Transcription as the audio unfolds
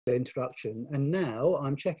introduction, and now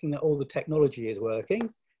I'm checking that all the technology is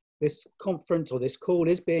working. This conference or this call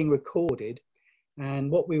is being recorded, and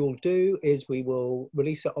what we will do is we will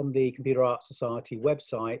release it on the Computer Art Society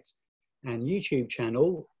website and YouTube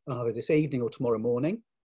channel either this evening or tomorrow morning,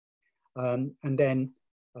 and then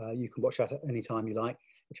you can watch that at any time you like.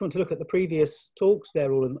 If you want to look at the previous talks,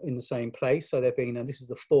 they're all in the same place. So they've been, and this is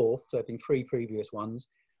the fourth, so there have been 3 previous ones.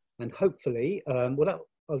 And hopefully, well,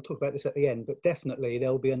 I'll talk about this at the end, but definitely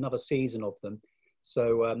there'll be another season of them.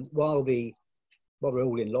 So while we're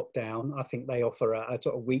all in lockdown, I think they offer a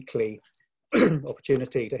sort of weekly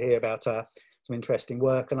opportunity to hear about some interesting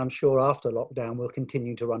work. And I'm sure after lockdown, we'll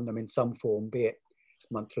continue to run them in some form, be it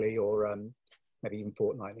monthly or maybe even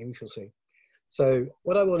fortnightly, we shall see. So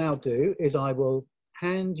what I will now do is I will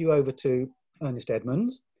hand you over to Ernest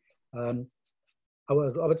Edmonds. I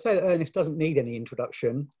would say that Ernest doesn't need any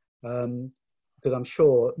introduction because I'm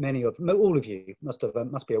sure all of you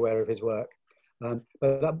must be aware of his work.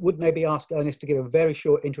 But I would maybe ask Ernest to give a very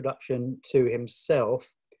short introduction to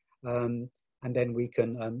himself, and then we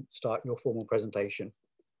can start your formal presentation.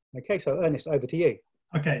 Okay, so Ernest, over to you.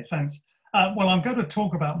 Okay, thanks. Well, I'm going to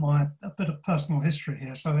talk about a bit of personal history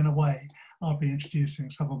here, so in a way I'll be introducing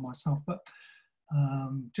some of myself, but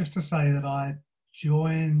just to say that I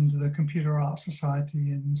joined the Computer Art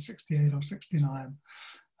Society in '68 or '69,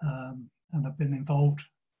 and I've been involved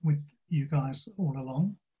with you guys all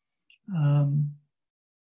along.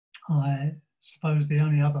 I suppose the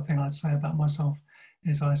only other thing I'd say about myself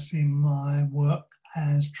is I see my work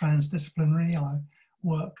as transdisciplinary. I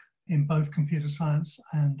work in both computer science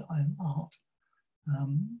and in art,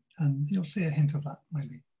 and you'll see a hint of that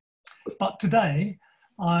maybe. But today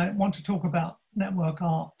I want to talk about network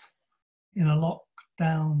art in a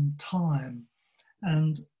lockdown time,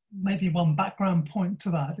 and maybe one background point to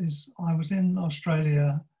that is I was in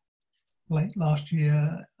Australia late last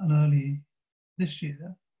year and early this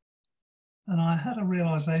year, and I had a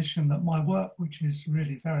realization that my work, which is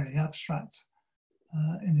really very abstract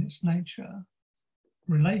in its nature,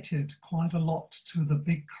 related quite a lot to the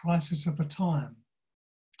big crisis of the time,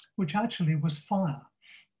 which actually was fire.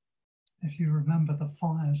 If you remember the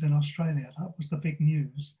fires in Australia, that was the big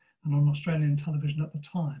news. And on Australian television at the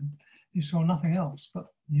time, you saw nothing else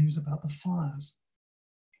but news about the fires.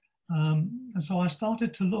 And so I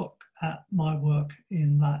started to look at my work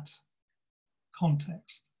in that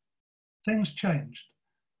context. Things changed.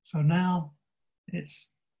 So now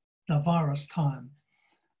it's the virus time.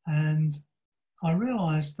 And I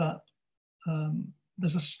realized that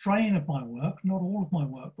there's a strain of my work, not all of my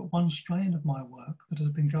work, but one strain of my work that has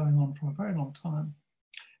been going on for a very long time,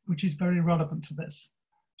 which is very relevant to this.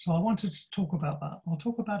 So I wanted to talk about that. I'll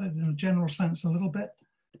talk about it in a general sense a little bit,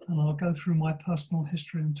 and I'll go through my personal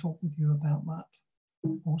history and talk with you about that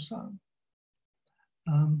also.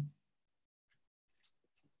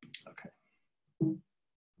 Okay.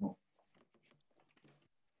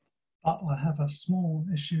 But I have a small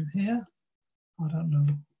issue here. I don't know.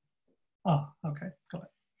 Ah, okay, got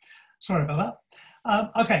it. Sorry about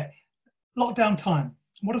that. Okay, lockdown time.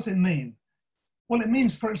 What does it mean? Well, it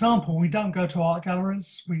means, for example, we don't go to art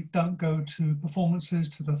galleries, we don't go to performances,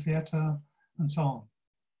 to the theatre, and so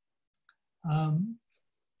on.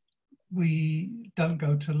 We don't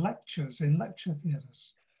go to lectures in lecture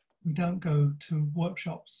theatres. We don't go to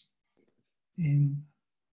workshops in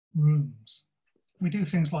rooms. We do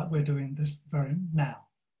things like we're doing this very now.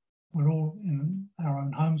 We're all in our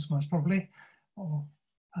own homes, most probably, or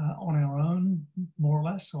on our own, more or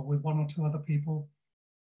less, or with 1 or 2 other people,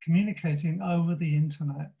 communicating over the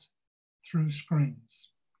internet through screens.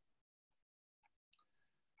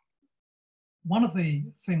 One of the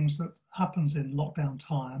things that happens in lockdown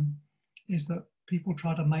time is that people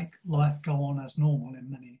try to make life go on as normal in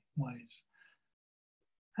many ways.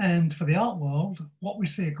 And for the art world, what we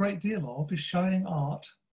see a great deal of is showing art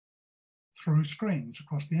through screens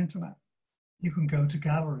across the internet. You can go to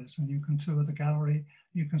galleries and you can tour the gallery,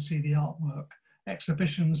 you can see the artwork.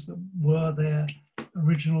 Exhibitions that were there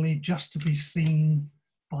originally just to be seen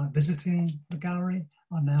by visiting the gallery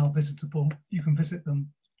are now visitable. You can visit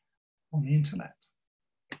them on the internet.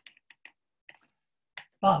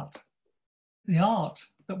 But the art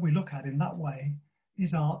that we look at in that way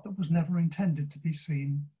is art that was never intended to be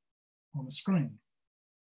seen on the screen.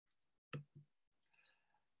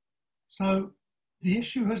 So the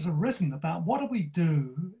issue has arisen about what do we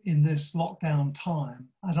do in this lockdown time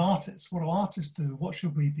as artists? What do artists do? What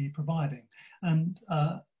should we be providing? And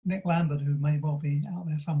Nick Lambert, who may well be out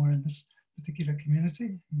there somewhere in this particular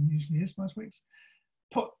community, he usually is most weeks,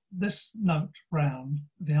 put this note round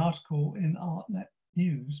the article in ArtNet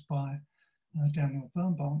News by Daniel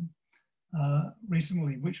Birnbaum,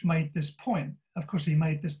 recently, which made this point. Of course, he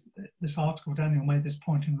made this article, Daniel made this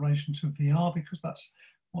point in relation to VR because that's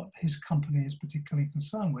what his company is particularly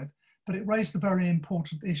concerned with. But it raised the very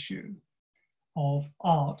important issue of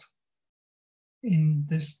art in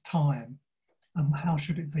this time and how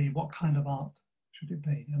should it be, what kind of art should it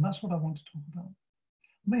be? And that's what I want to talk about.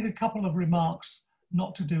 Make a couple of remarks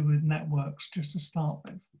not to do with networks, just to start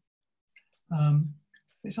with.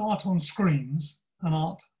 It's art on screens and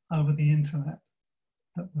art over the internet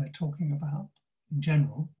that we're talking about in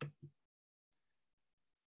general.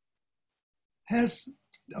 Here's,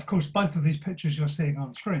 of course, both of these pictures you're seeing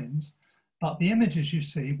on screens, but the images you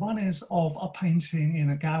see, one is of a painting in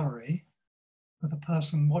a gallery with a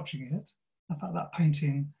person watching it. In fact, that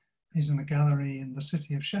painting is in a gallery in the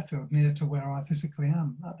city of Sheffield, near to where I physically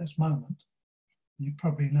am at this moment. You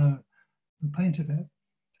probably know who painted it.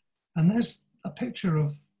 And there's a picture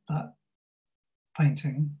of that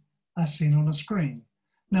painting as seen on a screen.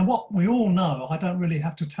 Now, what we all know, I don't really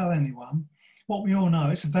have to tell anyone, what we all know,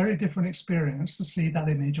 it's a very different experience to see that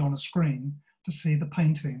image on a screen, to see the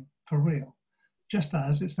painting for real. Just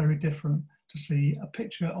as it's very different to see a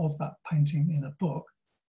picture of that painting in a book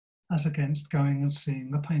as against going and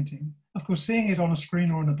seeing the painting. Of course, seeing it on a screen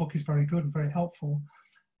or in a book is very good and very helpful,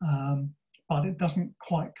 but it doesn't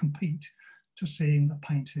quite compete to seeing the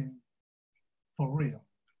painting for real,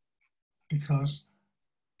 because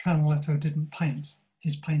Canaletto didn't paint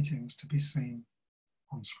his paintings to be seen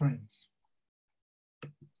on screens.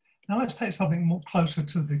 Now let's take something more closer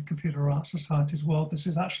to the Computer Art Society's world. This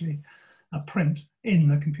is actually a print in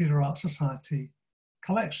the Computer Art Society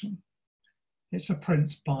collection. It's a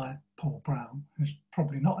print by Paul Brown, who's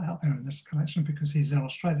probably not out there in this collection because he's in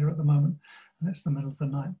Australia at the moment and it's the middle of the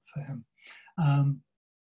night for him.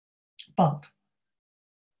 But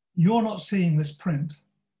you're not seeing this print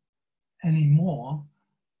anymore,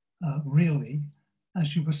 really,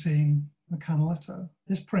 as you were seeing the Canaletto.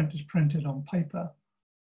 This print is printed on paper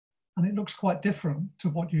and it looks quite different to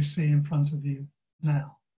what you see in front of you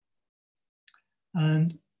now.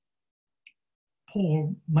 And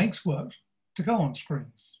Paul makes work to go on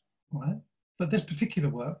screens, right? But this particular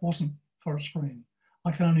work wasn't for a screen.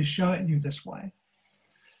 I can only show it you this way.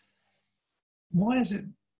 Why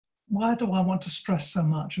do I want to stress so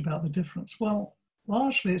much about the difference? Well,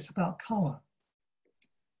 largely it's about color.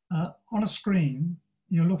 On a screen,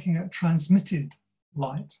 you're looking at transmitted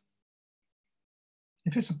light.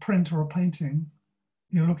 If it's a print or a painting,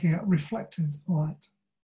 you're looking at reflected light.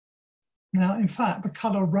 Now, in fact, the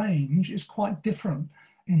color range is quite different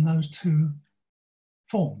in those two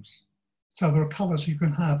forms. So there are colors you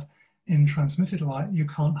can have in transmitted light you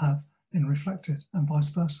can't have in reflected, and vice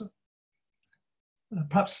versa.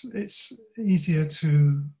 Perhaps it's easier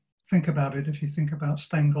to think about it if you think about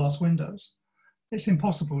stained glass windows. It's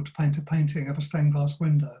impossible to paint a painting of a stained glass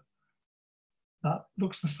window that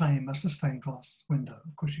looks the same as the stained glass window.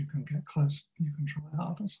 Of course, you can get close, you can try it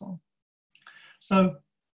out and so on. So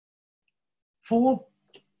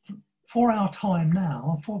for our time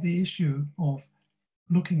now, for the issue of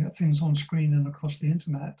looking at things on screen and across the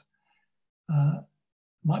internet,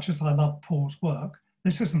 much as I love Paul's work,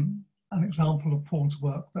 this isn't an example of Paul's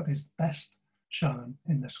work that is best shown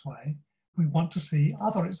in this way. We want to see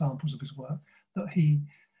other examples of his work that he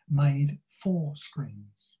made for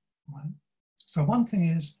screens, right? So one thing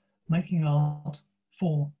is making art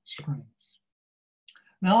for screens.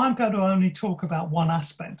 Now I'm going to only talk about one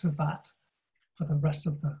aspect of that for the rest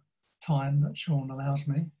of the time that Sean allows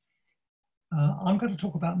me. I'm going to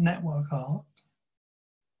talk about network art,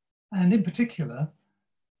 and in particular,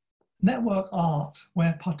 network art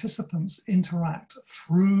where participants interact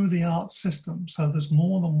through the art system. So there's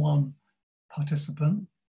more than one participant.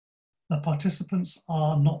 The participants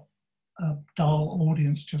are not a dull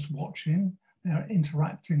audience just watching, they're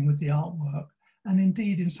interacting with the artwork, and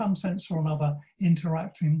indeed, in some sense or another,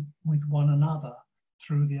 interacting with one another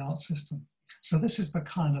through the art system. So this is the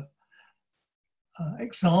kind of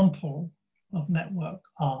example of network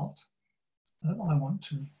art that I want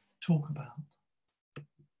to talk about.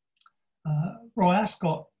 Roy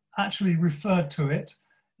Ascott actually referred to it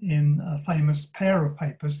in a famous pair of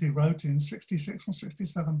papers he wrote in 66 and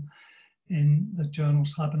 67 in the journal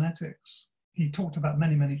Cybernetics. He talked about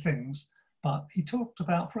many, many things, but he talked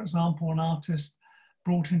about, for example, an artist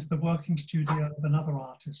brought into the working studio of another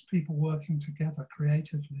artist, people working together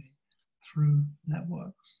creatively through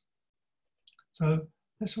networks. So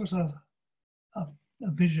this was a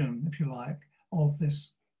vision, if you like, of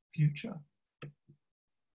this future.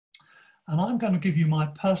 And I'm going to give you my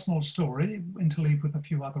personal story, interleave with a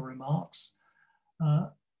few other remarks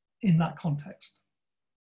in that context.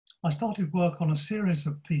 I started work on a series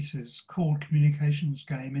of pieces called Communications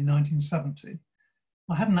Game in 1970.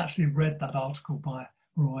 I hadn't actually read that article by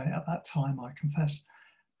Roy at that time, I confess,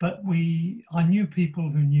 but I knew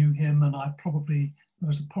people who knew him, and it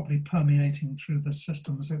was probably permeating through the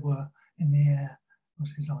system, as it were, in the air,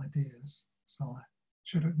 was his ideas. So I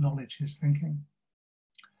should acknowledge his thinking.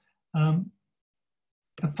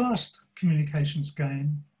 The first Communications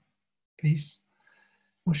Game piece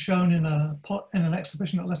was shown in an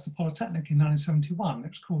exhibition at Leicester Polytechnic in 1971. It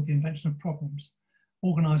was called The Invention of Problems,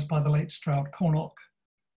 organised by the late Stroud Cornock,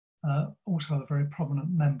 also a very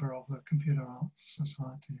prominent member of the Computer Arts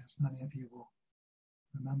Society, as many of you will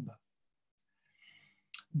remember.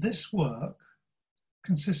 This work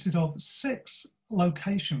consisted of 6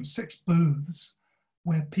 locations, 6 booths,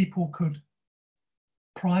 where people could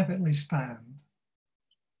privately stand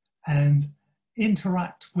and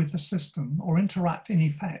interact with the system, or interact in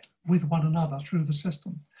effect with one another through the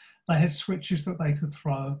system. They had switches that they could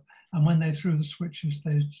throw, and when they threw the switches,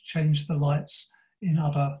 they changed the lights in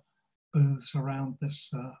other booths around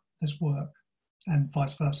this work, and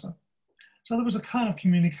vice versa. So there was a kind of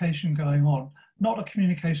communication going on, not a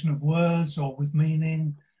communication of words or with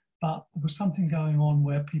meaning, but there was something going on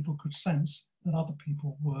where people could sense that other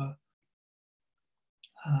people were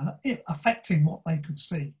affecting what they could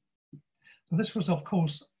see. So this was, of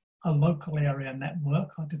course, a local area network.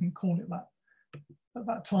 I didn't call it that at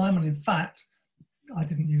that time, and in fact, I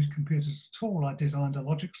didn't use computers at all. I designed a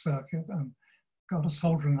logic circuit and got a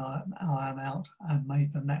soldering iron out and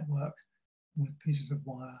made the network with pieces of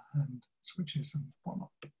wire and switches and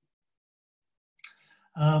whatnot.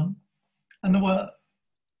 And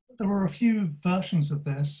there were a few versions of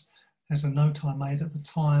this. There's a note I made at the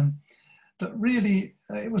time that really,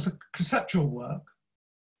 it was a conceptual work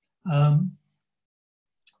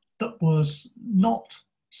that was not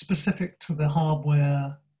specific to the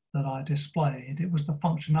hardware that I displayed. It was the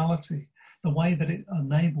functionality, the way that it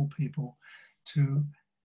enabled people to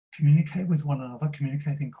communicate with one another,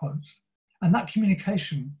 communicate in quotes. And that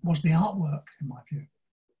communication was the artwork, in my view.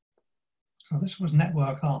 So this was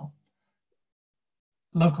network art,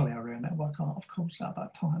 local area network art, of course, at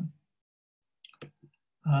that time.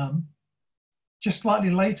 Just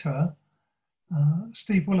slightly later,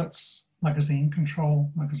 Steve Willett's magazine,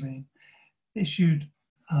 Control magazine, issued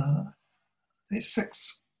its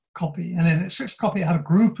 6th copy. And in its 6th copy, it had a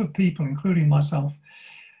group of people, including myself.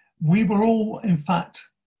 We were all, in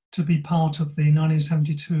fact, to be part of the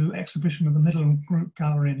 1972 exhibition of the Midland Group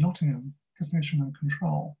Gallery in Nottingham, Cognition and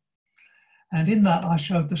Control. And in that, I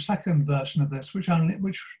showed the second version of this, which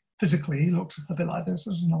physically looked a bit like this.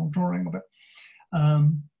 There's an old drawing of it,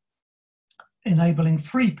 enabling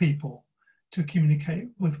 3 people to communicate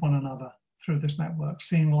with one another through this network,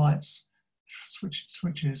 seeing lights,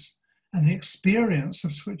 switches, and the experience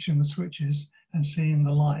of switching the switches and seeing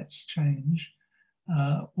the lights change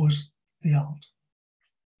was the art.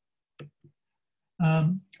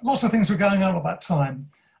 Lots of things were going on at that time.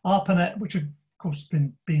 ARPANET, which had, of course,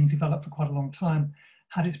 been being developed for quite a long time,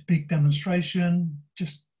 had its big demonstration.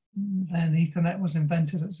 Just then Ethernet was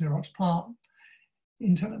invented at Xerox PARC.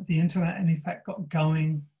 The internet, in effect, got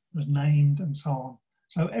going, was named, and so on.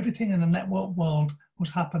 So everything in the network world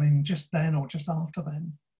was happening just then or just after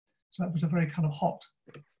then. So it was a very kind of hot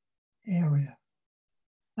area.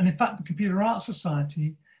 And in fact, the Computer Arts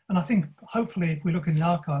Society, and I think hopefully if we look in the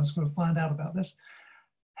archives, we'll find out about this,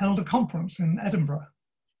 held a conference in Edinburgh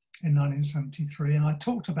in 1973. And I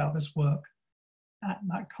talked about this work at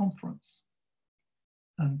that conference.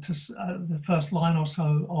 And to the first line or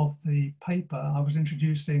so of the paper, I was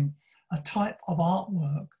introducing a type of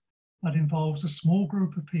artwork that involves a small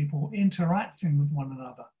group of people interacting with one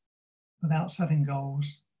another without setting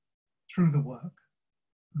goals through the work.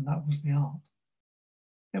 And that was the art.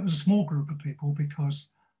 It was a small group of people because,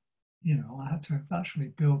 you know, I had to actually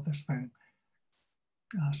build this thing,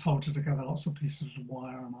 solder together lots of pieces of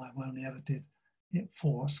wire, and I only ever did it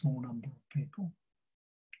for a small number of people.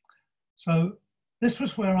 So this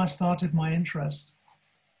was where I started my interest.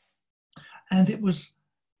 And it was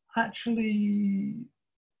actually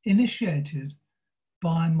initiated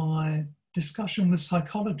by my discussion with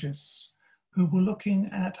psychologists who were looking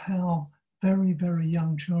at how very, very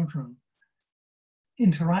young children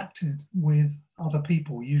interacted with other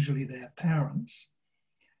people, usually their parents.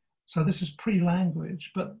 So this is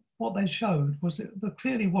pre-language, but what they showed was that there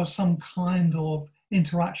clearly was some kind of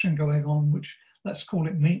interaction going on, which, let's call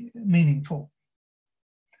it meaningful.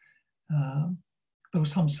 There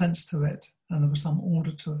was some sense to it, and there was some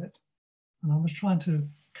order to it. And I was trying to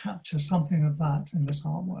capture something of that in this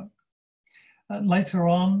artwork. Later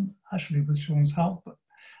on, actually with Sean's help,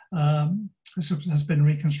 has been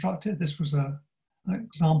reconstructed. This was an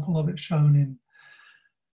example of it shown in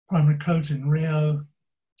primary codes in Rio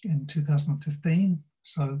in 2015.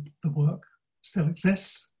 So the work still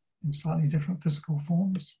exists in slightly different physical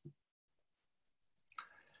forms.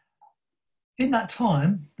 In that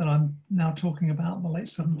time that I'm now talking about, the late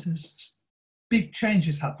 70s, big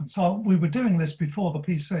changes happened. So we were doing this before the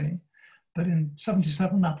PC, but in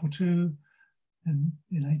 77, Apple II, and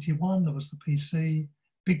in 81, there was the PC,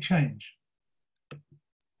 big change.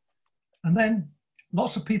 And then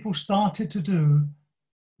lots of people started to do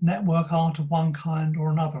network art of one kind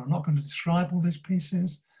or another. I'm not going to describe all these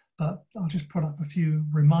pieces, but I'll just put up a few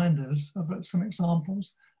reminders of some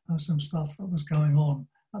examples of some stuff that was going on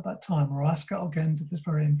at that time. Orozco again did this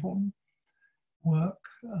very important work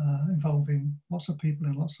involving lots of people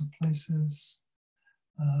in lots of places.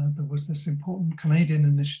 There was this important Canadian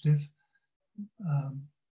initiative.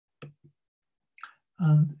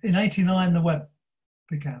 And in '89, the web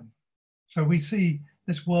began. So we see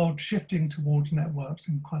this world shifting towards networks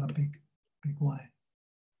in quite a big way.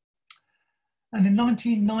 And in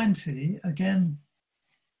 1990, again,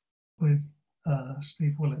 with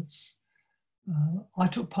Steve Willits, I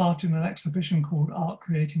took part in an exhibition called Art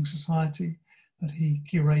Creating Society that he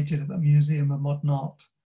curated at the Museum of Modern Art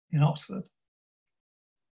in Oxford.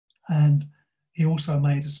 And he also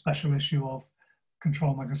made a special issue of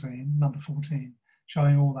Control magazine, number 14,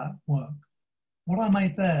 showing all that work. What I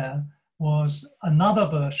made there was another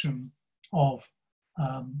version of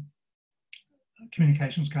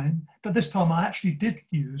communications game, but this time I actually did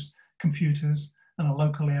use computers and a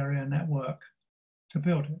local area network to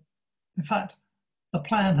build it. In fact, the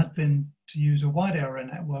plan had been to use a wide area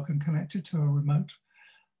network and connect it to a remote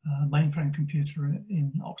mainframe computer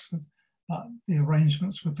in Oxford, but the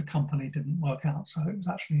arrangements with the company didn't work out, so it was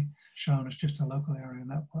actually shown as just a local area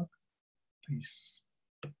network piece.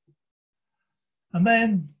 And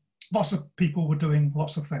then lots of people were doing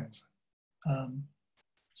lots of things.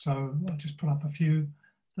 So I just put up a few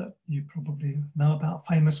that you probably know about.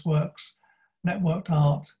 Famous works, networked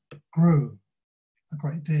art grew a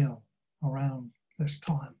great deal around this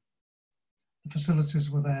time. The facilities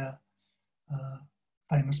were there,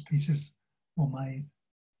 famous pieces were made,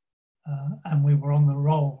 and we were on the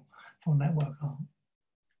roll for network art.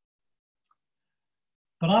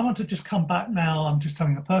 But I want to just come back now, I'm just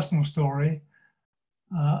telling a personal story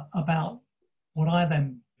about what I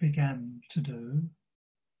then began to do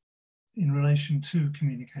in relation to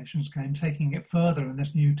communications game, taking it further in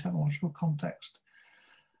this new technological context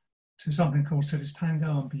to something called Cities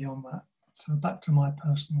Tango and beyond that. So back to my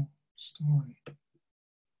personal story.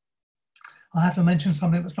 I have to mention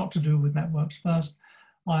something that's not to do with networks first.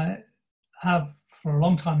 I have for a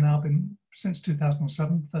long time now been, since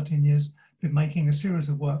 2007, 13 years, been making a series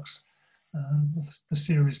of works. The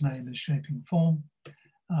series name is Shaping Form.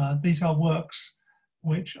 These are works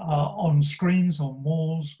which are on screens, on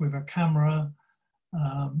walls with a camera.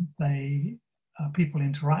 People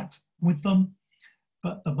interact with them,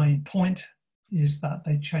 but the main point is that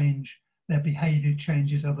they change, their behavior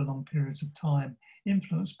changes over long periods of time,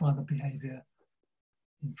 influenced by the behavior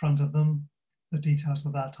in front of them. The details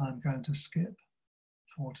of that I'm going to skip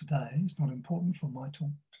for today. It's not important for my talk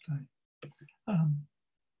today.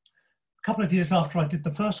 A couple of years after I did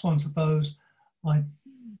the first ones of those, I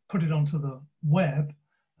put it onto the web,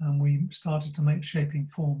 and we started to make shaping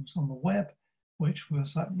forms on the web, which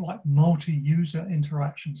was like multi-user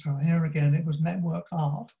interaction. So here again, it was network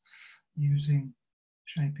art using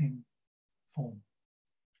shaping form.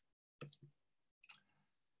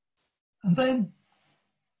 And then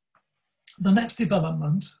the next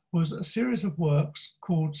development was a series of works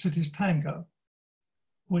called Cities Tango,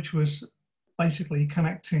 which was basically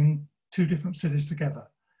connecting two different cities together.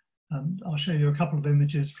 And I'll show you a couple of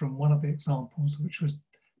images from one of the examples, which was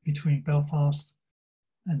between Belfast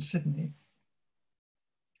and Sydney.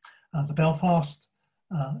 The Belfast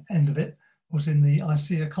end of it was in the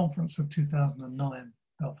ICEA conference of 2009,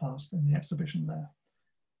 Belfast, in the exhibition there.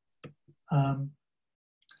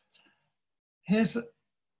 Here's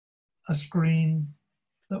a screen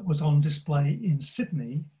that was on display in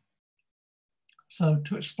Sydney. So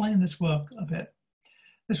to explain this work a bit,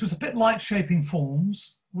 this was a bit like shaping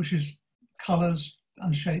forms, which is colours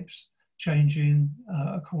and shapes changing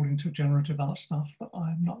according to generative art stuff that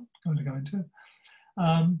I'm not going to go into.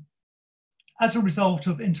 As a result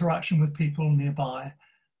of interaction with people nearby,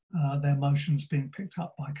 their motions being picked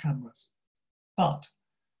up by cameras. But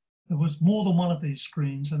there was more than one of these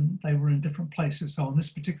screens and they were in different places. So on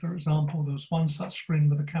this particular example, there was one such screen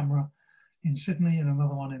with a camera in Sydney and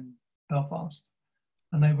another one in Belfast.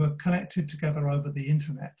 And they were connected together over the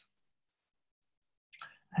internet.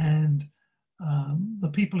 And The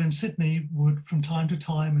people in Sydney would, from time to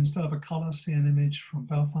time, instead of a colour, see an image from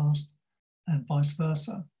Belfast and vice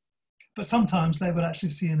versa. But sometimes they would actually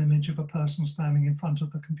see an image of a person standing in front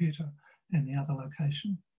of the computer in the other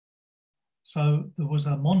location. So there was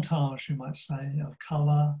a montage, you might say, of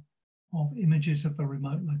colour, of images of the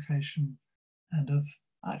remote location, and of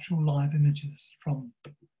actual live images from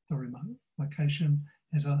the remote location.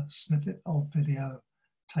 Is a snippet of video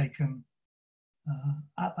taken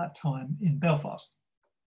at that time in Belfast,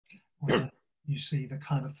 where you see the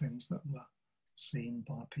kind of things that were seen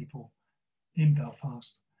by people in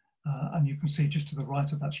Belfast. And you can see just to the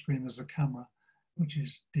right of that screen, there's a camera which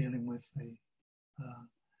is dealing with the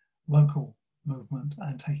local movement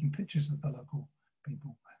and taking pictures of the local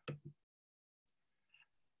people.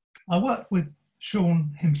 I worked with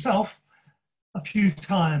Sean himself a few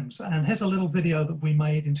times, and here's a little video that we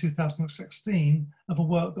made in 2016 of a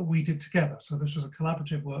work that we did together. So this was a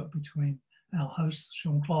collaborative work between our host,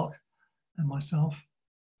 Sean Clark, and myself.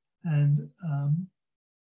 And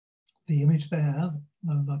the image there,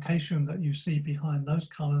 the location that you see behind those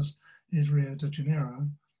colours is Rio de Janeiro.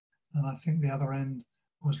 And I think the other end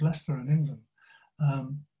was Leicester in England.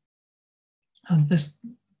 And this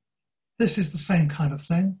is the same kind of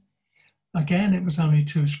thing. Again, it was only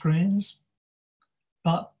 2 screens.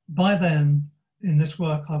 But by then, in this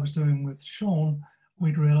work I was doing with Sean,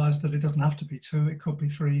 we'd realised that it doesn't have to be 2, it could be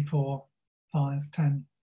 3, 4, 5, 10,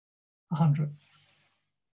 100.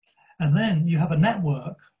 And then you have a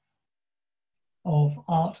network of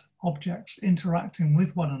art objects interacting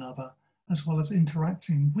with one another, as well as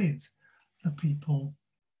interacting with the people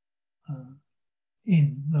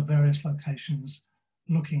in the various locations,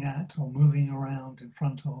 looking at or moving around in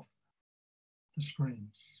front of the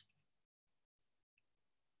screens.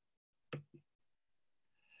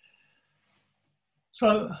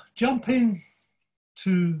 So jumping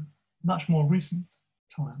to much more recent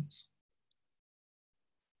times,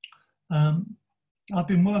 I've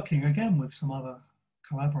been working again with some other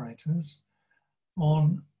collaborators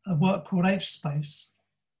on a work called H-Space,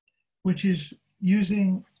 which is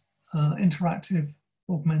using interactive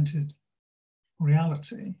augmented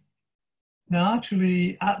reality. Now,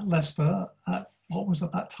 actually, at Leicester, at what was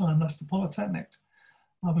at that time Leicester Polytechnic,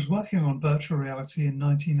 I was working on virtual reality in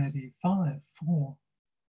 1985-4,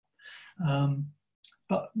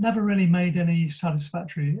 but never really made any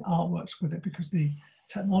satisfactory artworks with it because the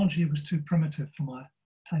technology was too primitive for my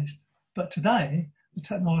taste. But today, the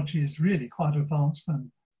technology is really quite advanced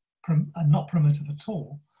and not primitive at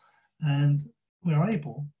all. And we're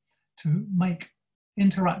able to make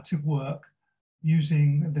interactive work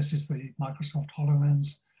using, this is the Microsoft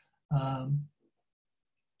HoloLens,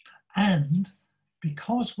 and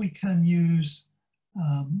because we can use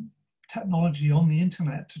technology on the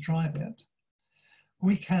internet to drive it,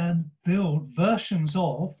 we can build versions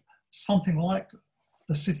of something like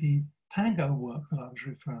the City Tango work that I was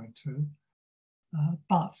referring to,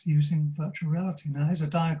 but using virtual reality. Now here's a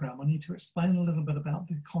diagram. I need to explain a little bit about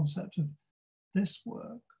the concept of this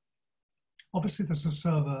work. Obviously there's a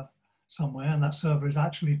server somewhere, and that server is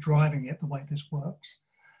actually driving it the way this works.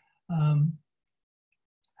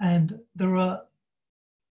 And there are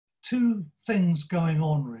 2 things going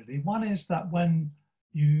on really. One is that when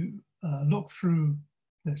you look through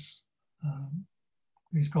this,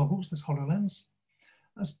 these goggles, this HoloLens,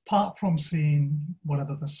 apart from seeing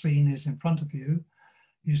whatever the scene is in front of you,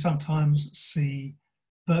 you sometimes see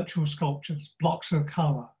virtual sculptures, blocks of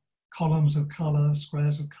colour, columns of colour,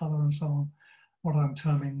 squares of colour, and so on, what I'm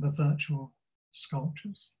terming the virtual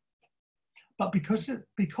sculptures. But because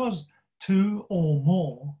 2 or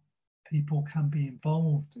more people can be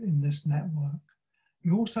involved in this network,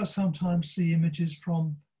 you also sometimes see images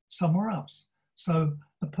from somewhere else. So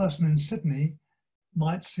the person in Sydney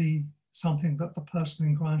might see something that the person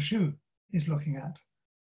in Guangzhou is looking at.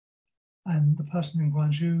 And the person in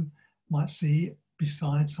Guangzhou might see,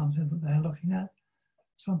 besides something that they're looking at,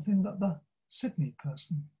 something that the Sydney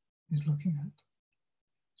person is looking at.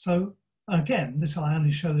 So again, I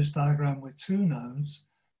only show this diagram with 2 nodes,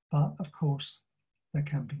 but of course there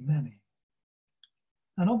can be many.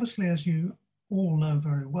 And obviously, as you all know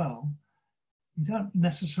very well, you don't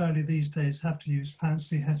necessarily these days have to use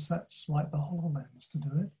fancy headsets like the HoloLens to do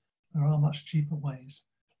it. There are much cheaper ways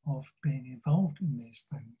of being involved in these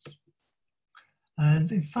things.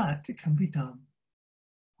 And in fact, it can be done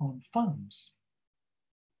on phones.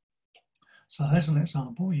 So here's an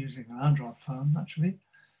example using an Android phone, actually,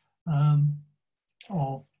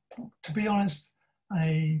 of, to be honest,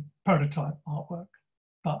 a prototype artwork.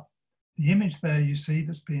 But the image there you see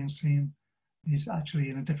that's being seen is actually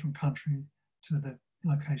in a different country to the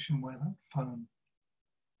location where that phone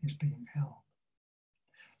is being held.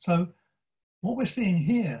 So what we're seeing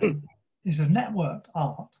here is a networked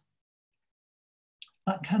art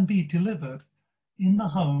that can be delivered in the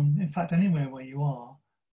home, in fact, anywhere where you are,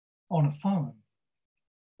 on a phone.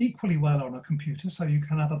 Equally well on a computer, so you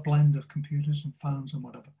can have a blend of computers and phones and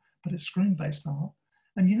whatever, but it's screen-based art.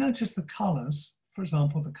 And you notice the colors, for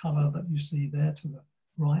example, the color that you see there to the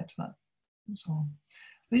right, that and so on.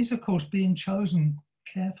 These, of course, being chosen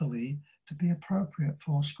carefully to be appropriate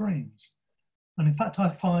for screens. And in fact, I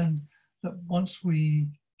find that once we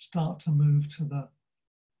start to move to the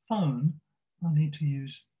phone, I need to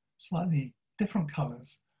use slightly different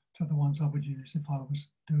colors to the ones I would use if I was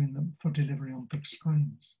doing them for delivery on big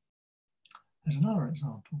screens. There's another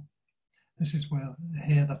example. This is where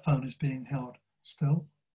here the phone is being held still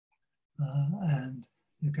and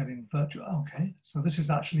you're getting virtual, okay, so this is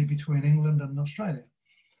actually between England and Australia.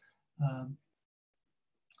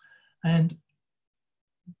 And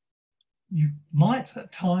you might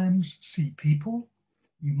at times see people,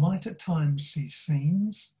 you might at times see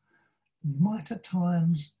scenes, you might at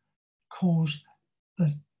times cause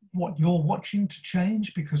what you're watching to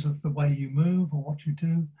change because of the way you move or what you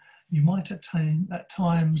do. You might at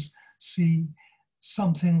times see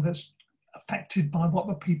something that's affected by what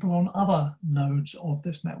the people on other nodes of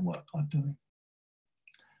this network are doing.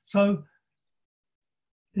 So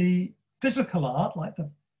the physical art, like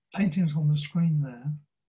the paintings on the screen there,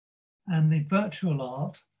 and the virtual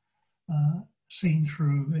art seen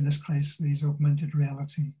through, in this case, this augmented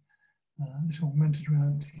reality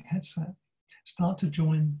headset, start to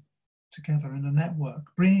join together in a network,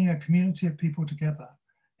 bringing a community of people together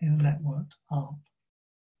in a networked art.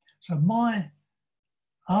 So my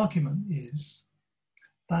argument is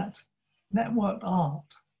that networked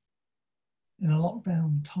art in a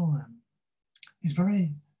lockdown time is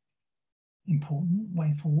very important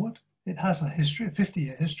way forward. It has a history, a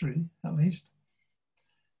 50-year history at least,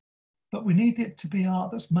 but we need it to be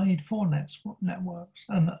art that's made for networks.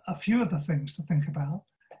 And a few of the things to think about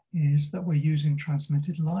is that we're using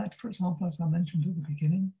transmitted light, for example, as I mentioned at the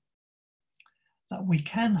beginning, that we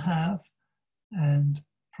can have and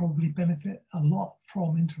probably benefit a lot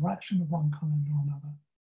from interaction of one kind or another.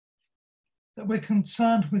 That we're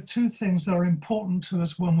concerned with two things that are important to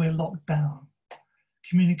us when we're locked down: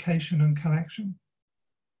 communication and connection.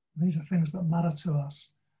 These are things that matter to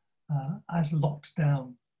us as locked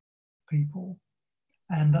down people,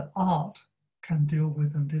 and that art can deal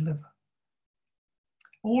with and deliver.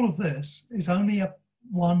 All of this is only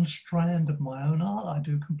one strand of my own art. I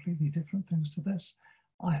do completely different things to this.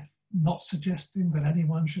 I'm not suggesting that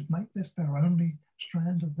anyone should make this their only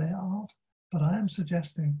strand of their art, but I am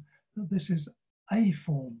suggesting that this is a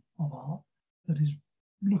form of art that is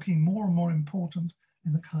looking more and more important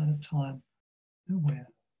in the kind of time that we're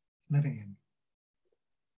living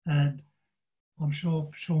in. And I'm sure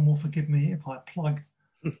Sean will forgive me if I plug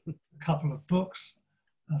a couple of books.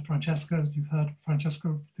 Francesca, you've heard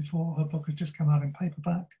Francesca before, her book has just come out in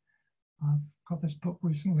paperback. I've got this book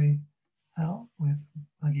recently out with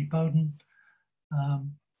Maggie Bowden.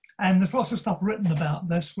 And there's lots of stuff written about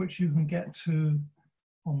this, which you can get to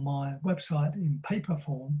on my website in paper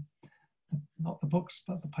form, not the books,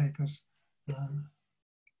 but the papers,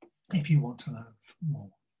 if you want to know more.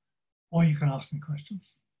 Or you can ask me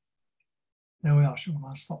questions. There we are, Sean,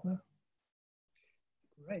 I'll stop there.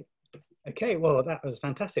 Great. Okay, well, that was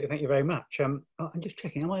fantastic. Thank you very much. I'm just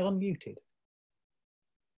checking, am I unmuted?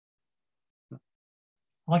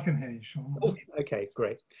 I can hear you, Sean. Oh, okay,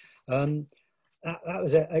 great. That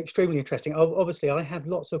was extremely interesting. Obviously, I have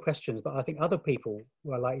lots of questions, but I think other people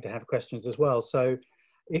were likely to have questions as well. So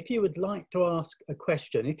if you would like to ask a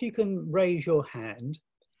question, if you can raise your hand,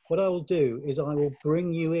 what I will do is I will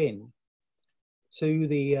bring you in to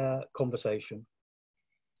the conversation.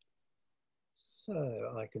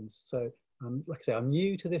 So like I say, I'm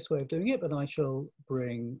new to this way of doing it, but I shall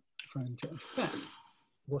bring Francesca back.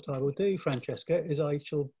 What I will do, Francesca, is I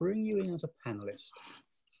shall bring you in as a panelist.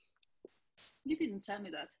 You didn't tell me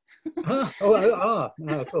that.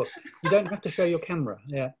 No, of course. You don't have to show your camera.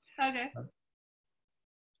 Yeah. Okay.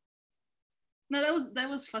 No, that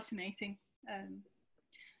was fascinating.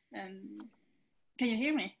 Can you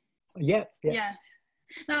hear me? Yeah. Yes.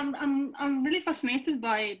 No, I'm really fascinated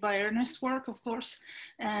by Ernest's work, of course,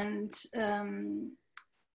 and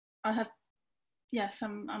I have, yes,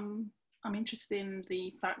 I'm interested in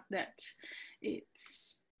the fact that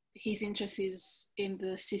his interest is in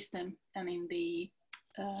the system and in the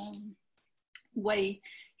way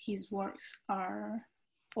his works are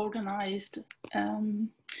organized and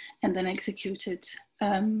then executed.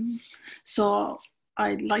 So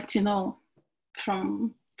I'd like to know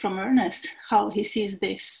from Ernest how he sees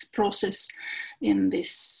this process in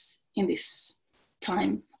this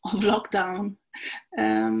time of lockdown,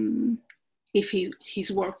 if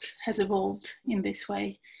his work has evolved in this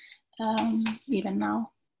way even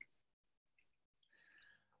now.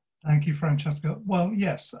 Thank you, Francesca. Well,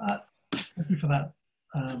 yes, thank you for that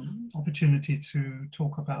opportunity to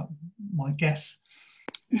talk about my guess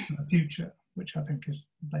for the future, which I think is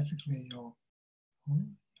basically your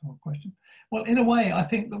question. Well, in a way, I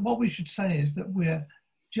think that what we should say is that we're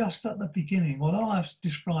just at the beginning. Although I've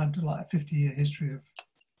described like a 50-year history of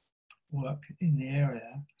work in the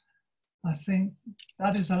area, I think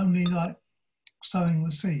that is only like sowing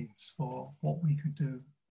the seeds for what we could do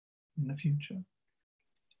in the future.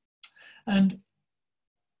 And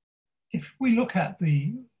if we look at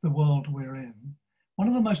the world we're in, one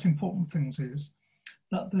of the most important things is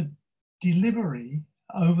that the delivery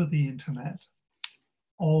over the internet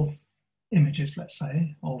of images, let's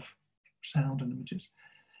say, of sound and images,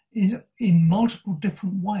 is in multiple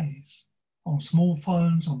different ways, on small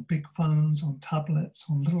phones, on big phones, on tablets,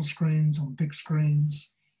 on little screens, on big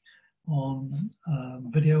screens, on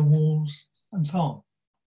video walls, and so on.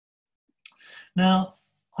 Now,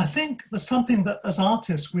 I think there's something that as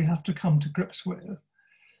artists we have to come to grips with,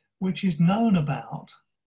 which is known about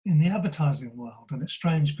in the advertising world. And it's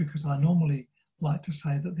strange because I normally like to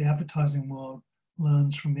say that the advertising world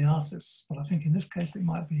learns from the artists, but I think in this case it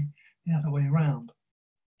might be the other way around.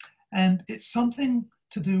 And it's something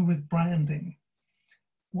to do with branding.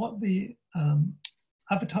 What the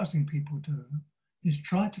advertising people do is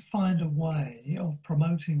try to find a way of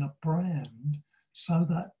promoting a brand so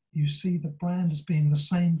that you see the brand as being the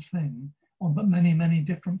same thing on the many, many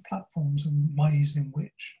different platforms and ways in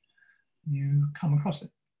which you come across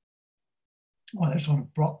it. Whether it's on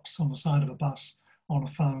a box, on the side of a bus, on a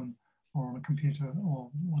phone, or on a computer, or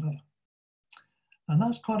whatever. And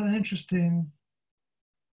that's quite an interesting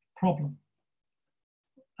problem.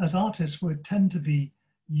 As artists, we tend to be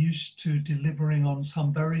used to delivering on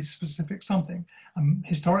some very specific something.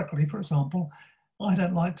 Historically, for example, I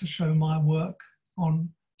don't like to show my work on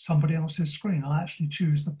somebody else's screen. I actually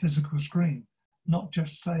choose the physical screen, not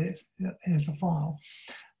just say, here's a file.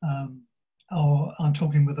 Or I'm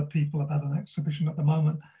talking with the people about an exhibition at the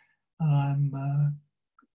moment, and I'm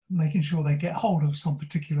making sure they get hold of some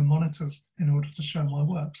particular monitors in order to show my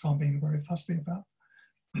work. So I'm being very fussy about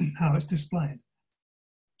how it's displayed.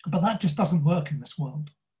 But that just doesn't work in this world,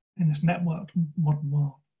 in this networked modern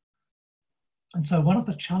world. And so one of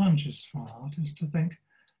the challenges for art is to think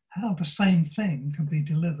how the same thing can be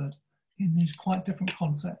delivered in these quite different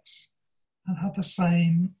contexts and have the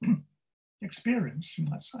same experience, you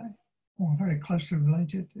might say, or a very closely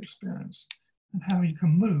related experience, and how you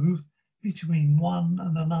can move between one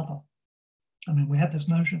and another. I mean, we have this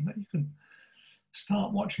notion that you can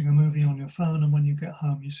start watching a movie on your phone, and when you get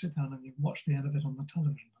home, you sit down and you watch the end of it on the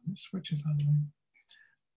television, and it switches over.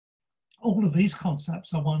 All of these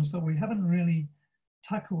concepts are ones that we haven't really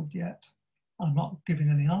tackled yet. I'm not giving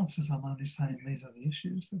any answers, I'm only saying these are the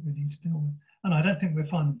issues that we need to deal with. And I don't think we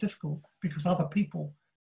find them difficult because other people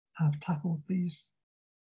have tackled these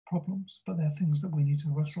problems, but they're things that we need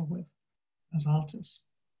to wrestle with as artists.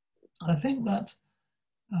 I think that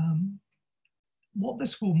what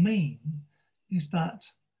this will mean is that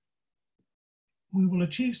we will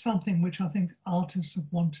achieve something which I think artists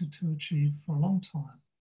have wanted to achieve for a long time,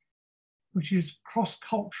 which is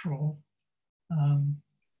cross-cultural,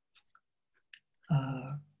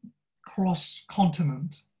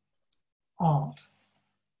 cross-continent art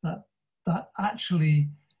that actually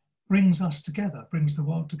brings us together, brings the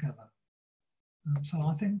world together. And so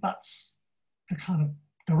I think that's the kind of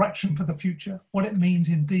direction for the future. What it means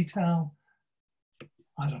in detail,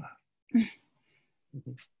 I don't know.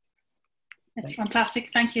 That's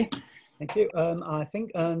fantastic. Thank you. Thank you. I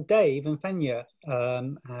think Dave and Fenya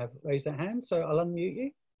have raised their hands, so I'll unmute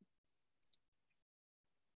you.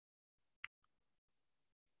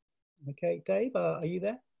 Okay, Dave, are you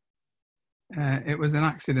there? It was an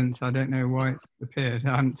accident. I don't know why it's appeared.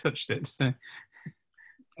 I haven't touched it. So.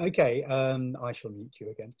 Okay, I shall mute you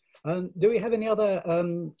again. Do we have any other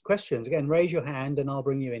questions? Again, raise your hand and I'll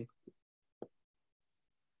bring you in.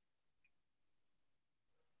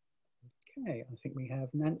 Okay, I think we have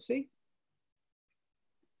Nancy.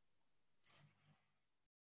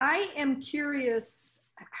 I am curious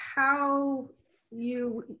how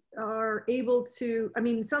you are able to, I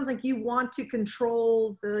mean, it sounds like you want to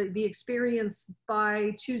control the experience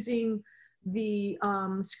by choosing the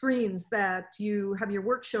screens that you have your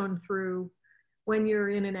work shown through when you're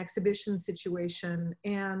in an exhibition situation.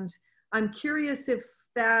 And I'm curious if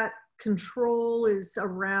that control is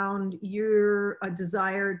around your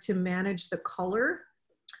desire to manage the color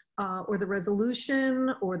or the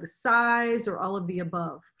resolution or the size or all of the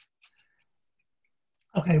above?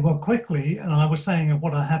 Okay, well, quickly, and I was saying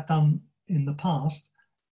what I have done in the past,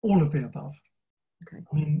 all of the above. Okay.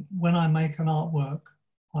 I mean, when I make an artwork,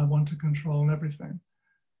 I want to control everything.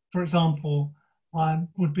 For example, I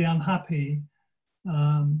would be unhappy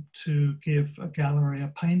to give a gallery a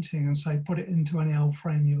painting and say, put it into any old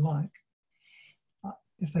frame you like.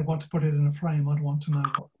 If they want to put it in a frame, I'd want to know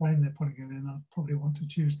what frame they're putting it in. I'd probably want to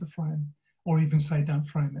choose the frame, or even say, don't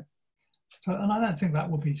frame it. So, and I don't think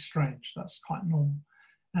that would be strange. That's quite normal.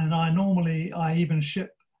 And I even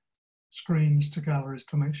ship screens to galleries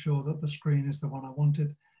to make sure that the screen is the one I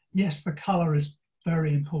wanted. Yes, the color is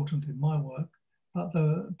very important in my work, but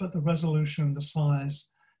the resolution, the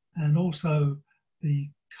size, and also the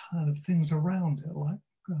kind of things around it, like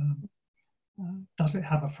does it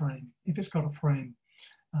have a frame? If it's got a frame,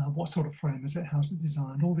 what sort of frame is it? How's it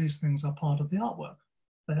designed? All these things are part of the artwork.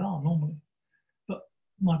 They are normally. But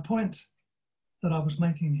my point that I was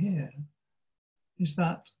making here is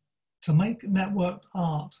that to make networked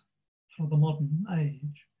art for the modern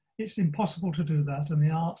age, it's impossible to do that, and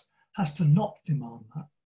the art has to not demand that.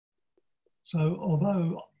 So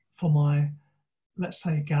although for my, let's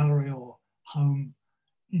say, gallery or home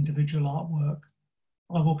individual artwork,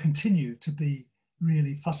 I will continue to be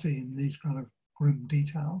really fussy in these kind of grim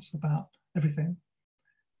details about everything.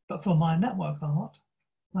 But for my network art,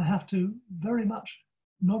 I have to very much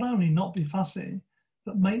not only not be fussy,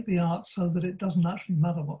 but make the art so that it doesn't actually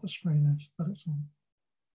matter what the screen is that it's on.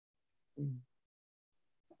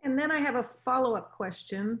 And then I have a follow-up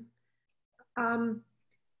question.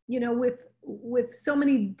 You know, with so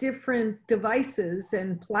many different devices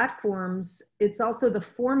and platforms, it's also the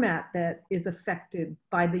format that is affected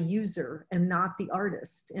by the user and not the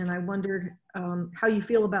artist. And I wondered how you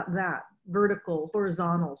feel about that: vertical,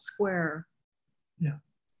 horizontal, square. Yeah.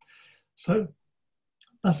 So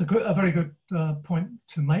that's a very good point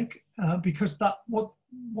to make, because that what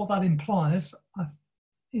that implies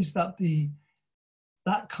is that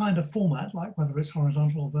that kind of format, like whether it's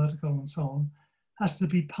horizontal or vertical and so on, has to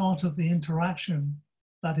be part of the interaction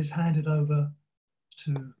that is handed over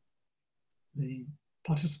to the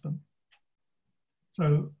participant.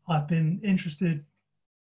 So I've been interested,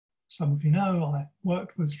 some of you know, I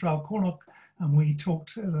worked with Stroud Cornock, and we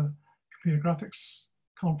talked at a computer graphics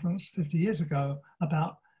conference 50 years ago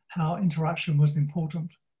about how interaction was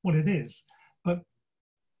important. Well, it is, but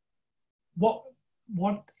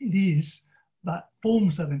what it is that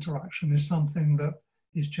forms that interaction is something that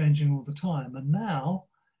is changing all the time. And now,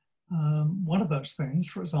 one of those things,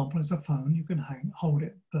 for example, is a phone. You can hold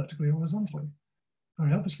it vertically or horizontally.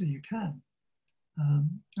 Very obviously you can.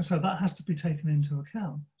 So that has to be taken into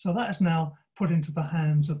account. So that is now put into the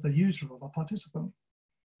hands of the user or the participant.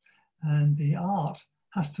 And the art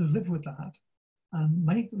has to live with that, and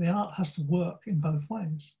the art has to work in both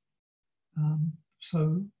ways.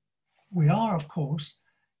 So we are, of course,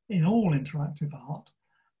 in all interactive art,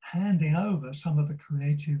 handing over some of the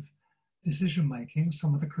creative decision-making,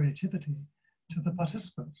 some of the creativity to the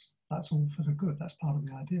participants. That's all for the good. That's part of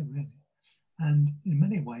the idea, really. And in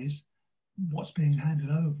many ways, what's being handed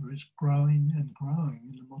over is growing and growing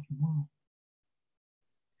in the modern world.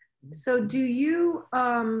 So do you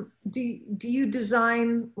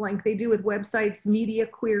design, like they do with websites, media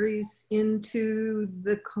queries into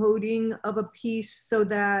the coding of a piece so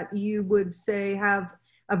that you would say have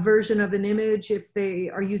a version of an image if they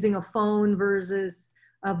are using a phone versus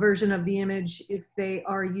a version of the image if they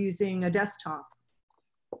are using a desktop?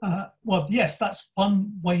 Well, yes, that's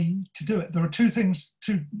one way to do it. There are two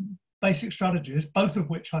basic strategies, both of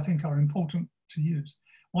which I think are important to use.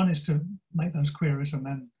 One is to make those queries and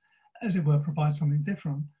then, as it were, provide something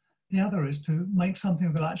different. The other is to make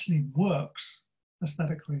something that actually works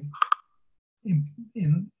aesthetically in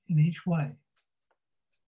each way,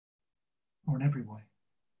 or in every way.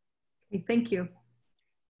 Okay, thank you.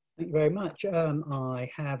 Thank you very much. I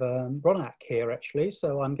have Ronak here actually,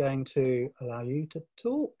 so I'm going to allow you to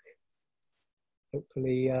talk.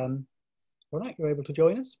 Hopefully, Ronak, you're able to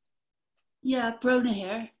join us. Yeah, Brona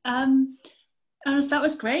here. Ernest, that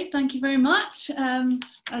was great. Thank you very much.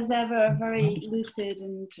 As ever, very lucid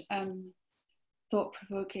and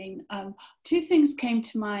thought-provoking. Two things came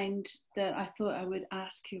to mind that I thought I would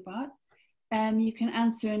ask you about. You can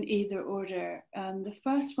answer in either order. The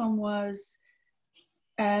first one was,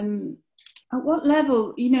 at what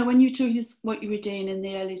level, you know, when you told us what you were doing in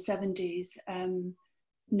the early 70s,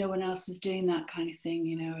 no one else was doing that kind of thing,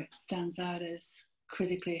 you know, it stands out as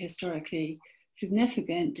critically, historically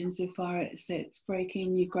significant insofar as it's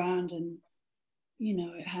breaking new ground and, you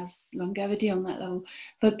know, it has longevity on that level.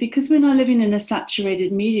 But because we're now living in a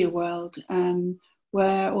saturated media world,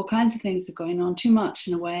 where all kinds of things are going on, too much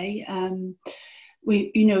in a way,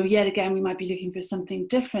 we, you know, yet again, we might be looking for something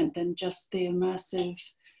different than just the immersive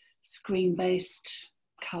screen-based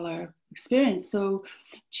color experience. So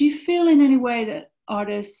do you feel in any way that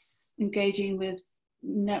artists engaging with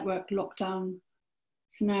network lockdown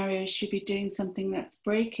scenarios should be doing something that's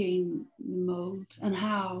breaking the mold, and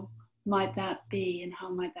how might that be and how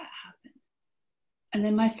might that happen? And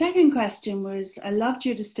then my second question was, I loved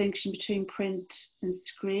your distinction between print and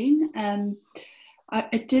screen.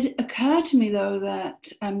 It did occur to me though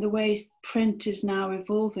that the way print is now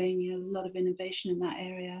evolving, you know, a lot of innovation in that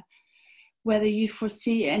area, whether you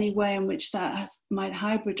foresee any way in which that might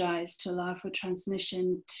hybridize to allow for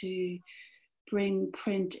transmission, to bring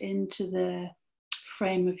print into the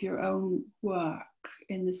frame of your own work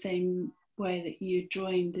in the same way that you're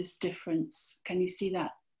drawing this difference. Can you see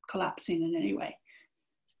that collapsing in any way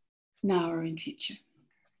now or in future?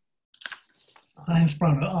 Thanks,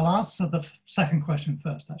 Brona. I'll answer the second question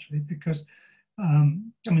first, actually, because I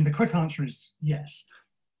mean, the quick answer is yes,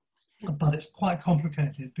 but it's quite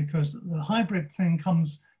complicated because the hybrid thing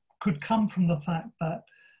could come from the fact that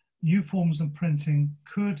new forms of printing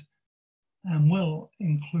could and will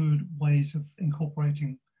include ways of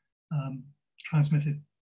incorporating transmitted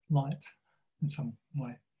light in some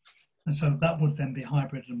way. And so that would then be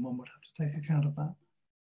hybrid and one would have to take account of that.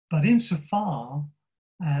 But insofar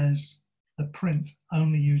as the print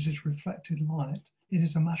only uses reflected light, it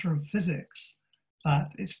is a matter of physics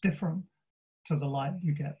that it's different to the light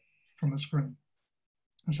you get from a screen.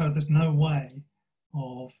 And so there's no way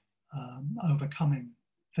of overcoming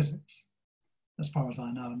physics, as far as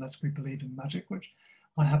I know, unless we believe in magic, which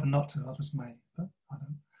I happen not to, others may, but I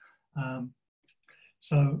don't.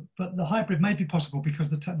 But the hybrid may be possible because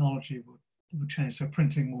the technology would change, so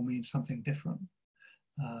printing will mean something different,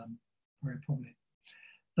 very probably.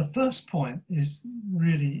 The first point is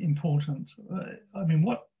really important. I mean,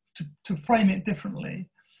 to frame it differently,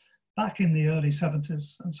 back in the early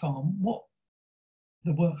 70s and so on, what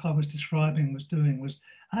the work I was describing was doing was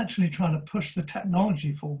actually trying to push the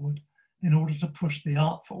technology forward in order to push the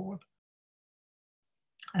art forward.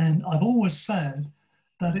 And I've always said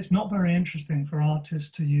that it's not very interesting for artists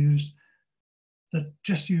to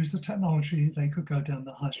just use the technology they could go down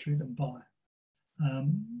the high street and buy.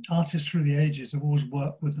 Artists through the ages have always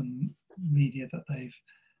worked with the media that they've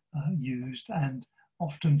used and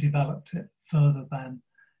often developed it further than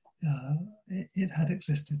it had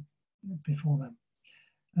existed before them.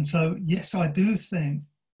 And so, yes, I do think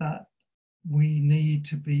that we need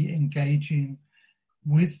to be engaging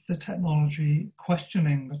with the technology,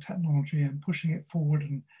 questioning the technology and pushing it forward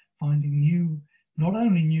and finding not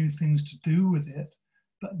only new things to do with it,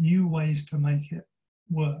 but new ways to make it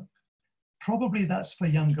work. Probably that's for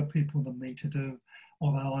younger people than me to do,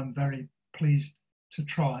 although I'm very pleased to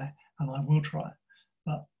try, and I will try.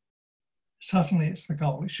 But certainly it's the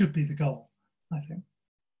goal. It should be the goal, I think.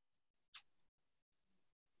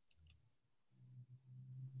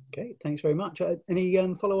 Okay, thanks very much. Any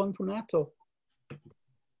follow-on from that? Or?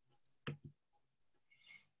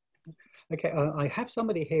 Okay, I have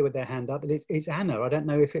somebody here with their hand up, but it's Anna. I don't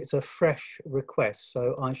know if it's a fresh request,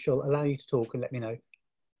 so I shall allow you to talk and let me know.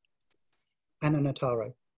 Anna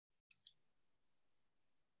Notaro.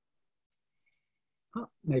 Oh,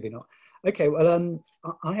 maybe not. Okay, well,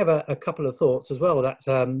 I have a couple of thoughts as well that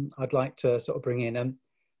I'd like to sort of bring in.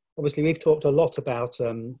 Obviously, we've talked a lot about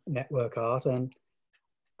network art, and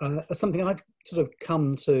something I've sort of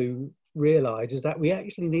come to realise is that we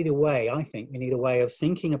actually need a way, I think, we need a way of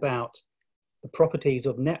thinking about the properties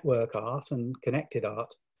of network art and connected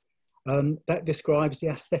art that describes the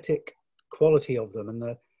aesthetic quality of them and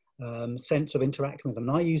the sense of interacting with them.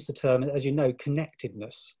 And I use the term, as you know,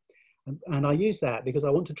 connectedness. And I use that because I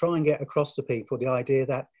want to try and get across to people the idea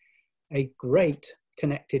that a great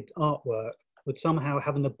connected artwork would somehow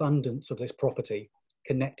have an abundance of this property,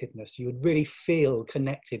 connectedness. You would really feel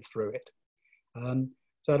connected through it.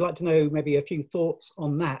 So I'd like to know maybe a few thoughts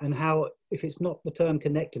on that and how, if it's not the term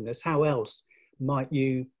connectedness, how else might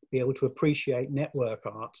you be able to appreciate network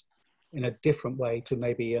art in a different way to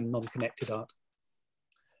maybe non-connected art?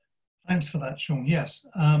 Thanks for that, Sean. Yes,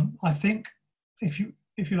 I think if you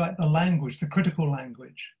like, the language, the critical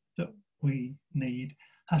language that we need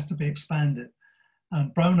has to be expanded.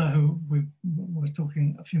 And Brona, who we was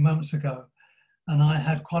talking a few moments ago, and I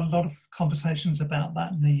had quite a lot of conversations about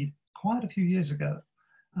that need quite a few years ago.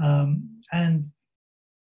 And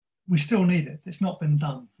we still need it. It's not been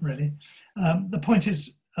done, really. The point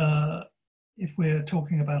is, if we're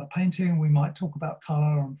talking about a painting, we might talk about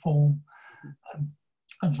colour and form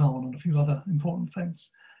and so on, and a few other important things.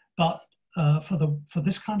 But for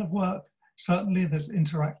this kind of work, certainly there's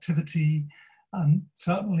interactivity and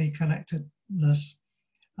certainly connectedness,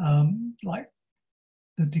 like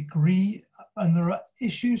the degree, and there are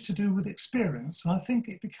issues to do with experience. And I think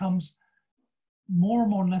it becomes more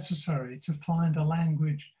and more necessary to find a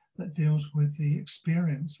language that deals with the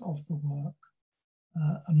experience of the work,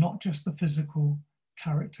 and not just the physical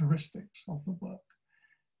characteristics of the work.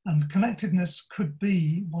 And connectedness could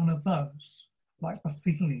be one of those, like the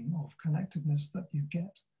feeling of connectedness that you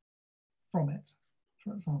get from it,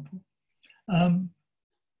 for example. I'm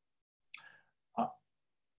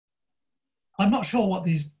not sure what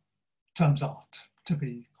these terms are, to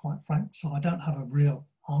be quite frank, so I don't have a real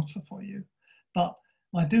answer for you. But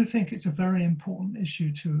I do think it's a very important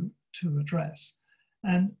issue to address.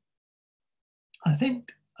 And I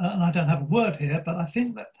think, and I don't have a word here, but I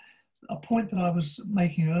think that a point that I was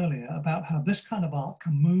making earlier about how this kind of art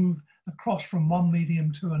can move across from one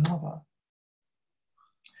medium to another.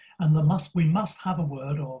 And we must have a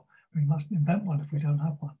word, or we must invent one if we don't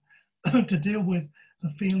have one, to deal with the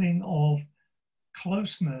feeling of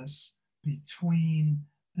closeness between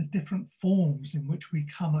the different forms in which we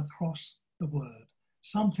come across the word.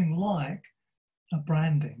 Something like a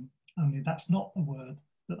branding, only that's not the word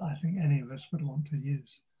that I think any of us would want to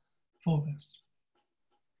use for this.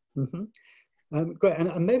 Mm-hmm. Great,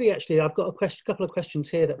 and maybe actually I've got a couple of questions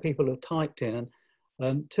here that people have typed in,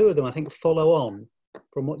 and two of them I think follow on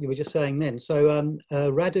from what you were just saying then. So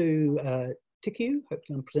Radu Tikiu,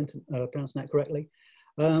 hopefully I'm pronouncing that correctly,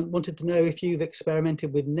 wanted to know if you've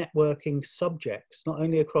experimented with networking subjects, not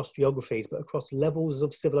only across geographies, but across levels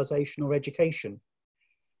of civilization or education.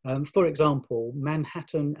 For example,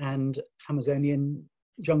 Manhattan and Amazonian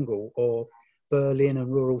jungle, or Berlin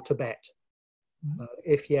and rural Tibet.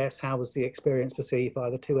 If yes, how was the experience perceived by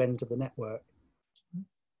the two ends of the network?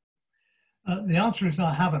 The answer is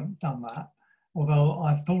I haven't done that, although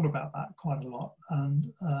I've thought about that quite a lot.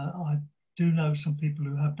 And I do know some people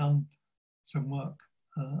who have done some work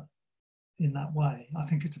in that way. I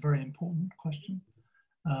think it's a very important question.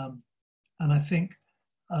 And I think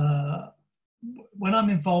when I'm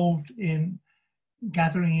involved in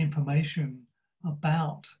gathering information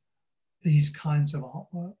about these kinds of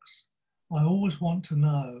artworks, I always want to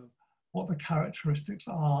know what the characteristics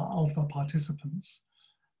are of the participants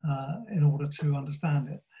in order to understand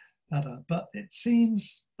it better. But it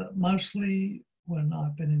seems that mostly when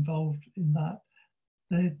I've been involved in that,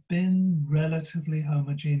 they've been relatively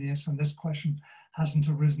homogeneous, and this question hasn't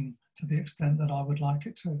arisen to the extent that I would like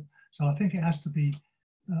it to. So I think it has to be,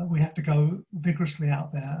 we have to go vigorously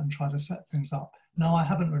out there and try to set things up. No, I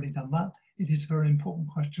haven't really done that. It is a very important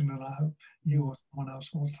question, and I hope you or someone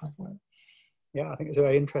else will tackle it. Yeah, I think it's a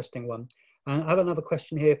very interesting one. And I have another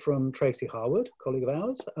question here from Tracy Harwood, colleague of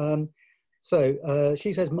ours.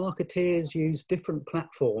 She says marketeers use different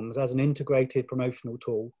platforms as an integrated promotional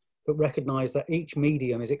tool, but recognise that each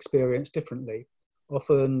medium is experienced differently,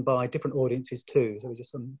 often by different audiences too. So we're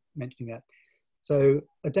just mentioning that. So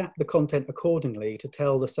adapt the content accordingly to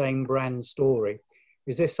tell the same brand story.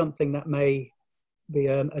 Is this something that may be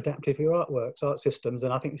adaptive for your artworks, art systems?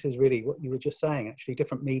 And I think this is really what you were just saying, actually,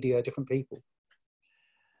 different media, different people.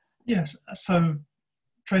 Yes, so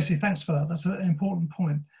Tracy, thanks for that. That's an important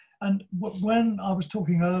point. And when I was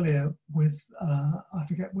talking earlier with, I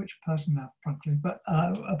forget which person now, frankly, but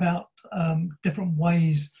about different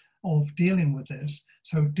ways of dealing with this.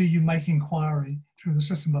 So do you make inquiry through the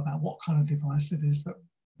system about what kind of device it is that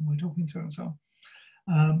we're talking to and so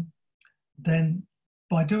on? Then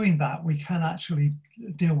by doing that, we can actually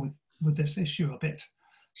deal with this issue a bit.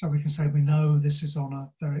 So we can say, we know this is on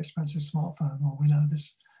a very expensive smartphone, or we know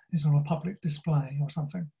this is on a public display or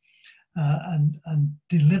something. And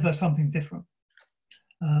deliver something different.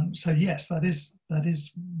 So yes, that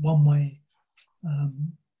is one way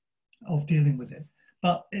of dealing with it.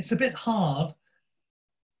 But it's a bit hard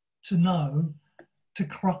to know, to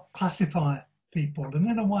classify people. And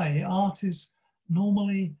in a way, art is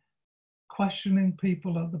normally questioning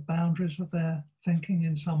people at the boundaries of their thinking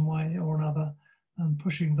in some way or another, and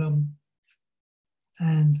pushing them,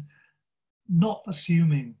 and not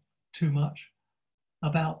assuming too much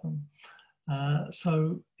about them.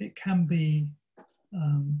 So it can be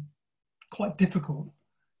quite difficult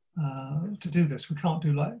to do this. We can't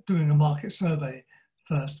do, like, doing a market survey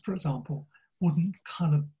first, for example, wouldn't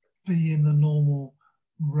kind of be in the normal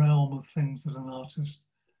realm of things that an artist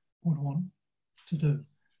would want to do.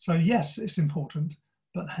 So yes, it's important,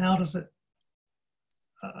 but how does it,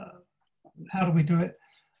 how do we do it?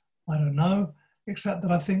 I don't know, except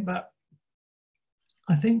that I think that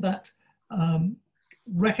I think that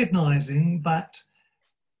recognizing that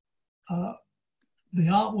the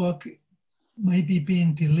artwork may be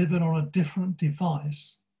being delivered on a different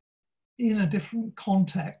device in a different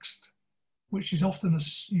context, which is often,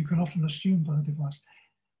 you can often assume by the device,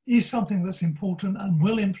 is something that's important and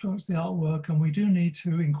will influence the artwork, and we do need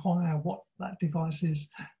to inquire what that device is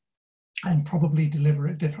and probably deliver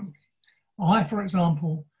it differently. I, for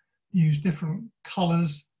example, use different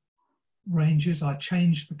colors ranges. I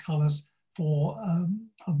change the colors for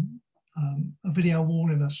a video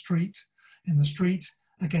wall in the street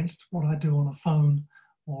against what I do on a phone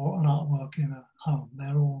or an artwork in a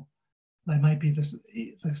home. They may be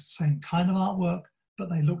the same kind of artwork, but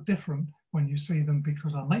they look different when you see them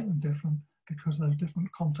because I make them different, because those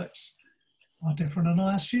different contexts are different. And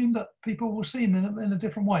I assume that people will see them in a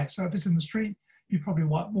different way. So if it's in the street, you probably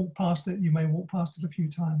walk past it. You may walk past it a few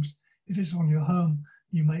times. If it's on your home,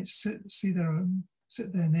 you may sit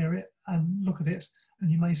there near it and look at it,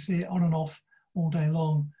 and you may see it on and off all day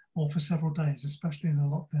long or for several days, especially in a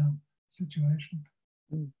lockdown situation.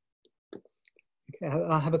 Okay,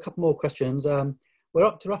 I have a couple more questions. We're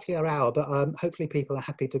up to roughly an hour, but hopefully people are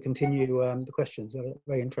happy to continue the questions. They're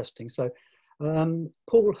very interesting. So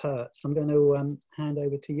Paul Hertz, I'm going to hand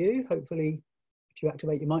over to you. Hopefully, if you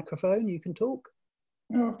activate your microphone, you can talk.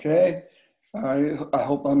 Okay. I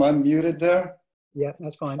hope I'm unmuted there. Yeah,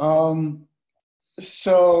 that's fine.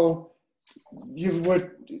 So you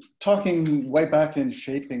were talking way back in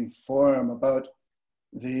Shaping Forum about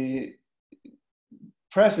the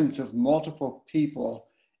presence of multiple people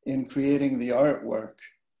in creating the artwork.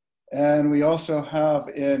 And we also have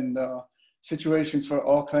in situations for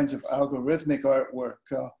all kinds of algorithmic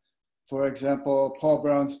artwork. For example, Paul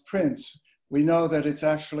Brown's prints. We know that it's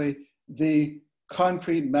actually the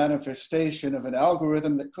concrete manifestation of an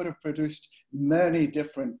algorithm that could have produced many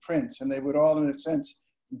different prints, and they would all, in a sense,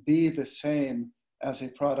 be the same as a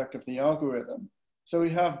product of the algorithm. So we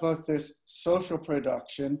have both this social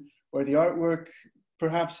production where the artwork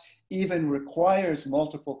perhaps even requires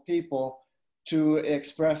multiple people to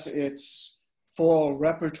express its full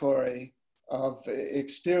repertory of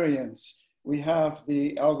experience. We have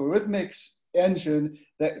the algorithmic engine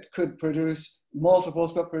that could produce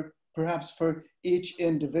multiples, but perhaps for each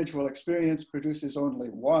individual experience produces only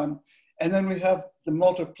one. And then we have the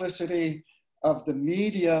multiplicity of the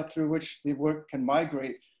media through which the work can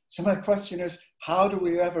migrate. So my question is, how do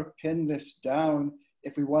we ever pin this down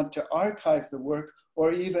if we want to archive the work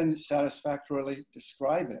or even satisfactorily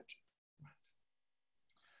describe it?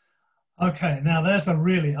 Okay, now there's a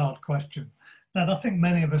really hard question that I think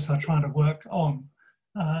many of us are trying to work on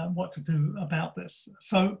what to do about this.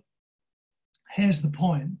 So here's the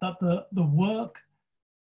point, that the work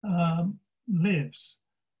lives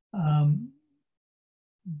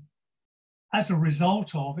as a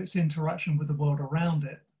result of its interaction with the world around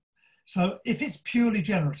it. So if it's purely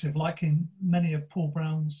generative, like in many of Paul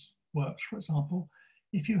Brown's works, for example,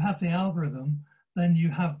 if you have the algorithm, then you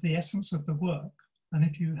have the essence of the work. And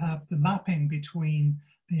if you have the mapping between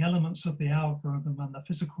the elements of the algorithm and the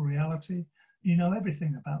physical reality, you know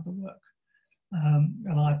everything about the work.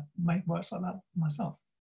 And I make works like that myself.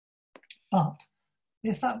 But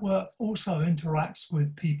if that work also interacts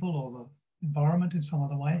with people or the environment in some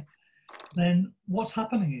other way, then what's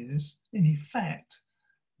happening is, in effect,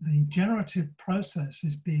 the generative process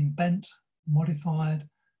is being bent, modified,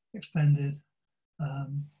 extended,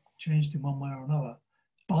 changed in one way or another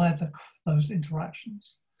by those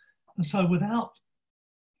interactions. And so without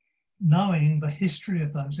knowing the history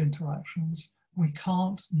of those interactions, we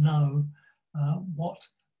can't know what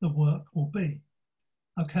the work will be.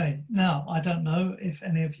 Okay, now I don't know if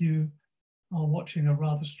any of you are watching a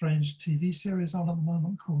rather strange TV series on at the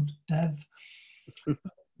moment called Dev.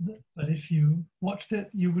 But if you watched it,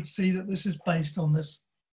 you would see that this is based on this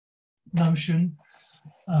notion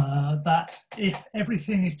that if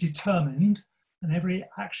everything is determined and every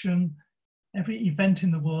action, every event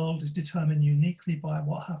in the world is determined uniquely by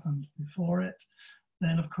what happened before it,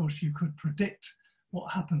 then of course you could predict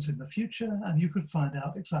what happens in the future and you could find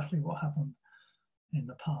out exactly what happened in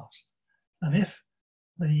the past. And if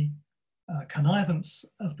the connivance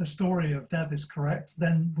of the story of Dev is correct,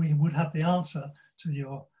 then we would have the answer to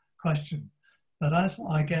your question. But as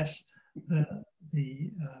I guess the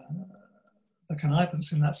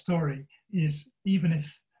connivance in that story is, even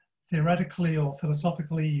if theoretically or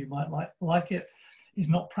philosophically you might like it, is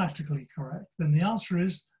not practically correct, then the answer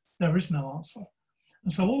is there is no answer.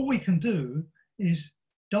 And so all we can do is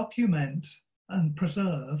document and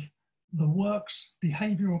preserve the work's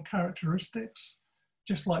behavioral characteristics,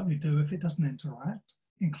 just like we do if it doesn't interact,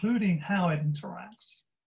 including how it interacts.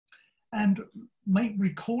 and make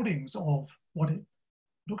recordings of what it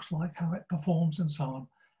looks like, how it performs and so on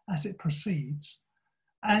as it proceeds.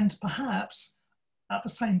 And perhaps at the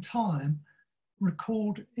same time,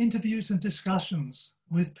 record interviews and discussions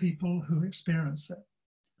with people who experience it.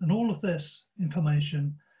 And all of this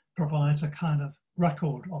information provides a kind of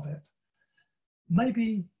record of it.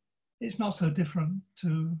 Maybe it's not so different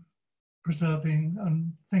to preserving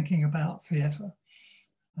and thinking about theatre.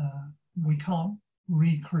 We can't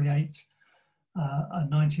recreate a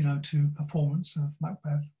 1902 performance of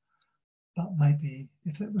Macbeth, but maybe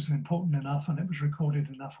if it was important enough and it was recorded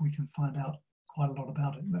enough, we can find out quite a lot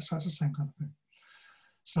about it. So it's the same kind of thing.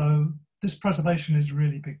 So this preservation is a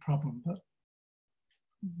really big problem, but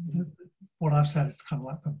what I've said is kind of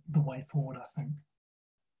like the way forward, I think.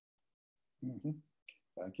 Mm-hmm.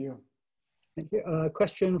 Thank you. Thank you.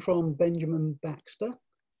 Question from Benjamin Baxter.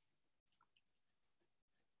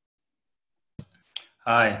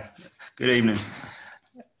 Hi, good evening.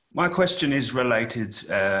 My question is related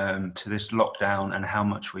to this lockdown and how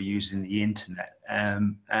much we're using the internet.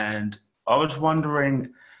 And I was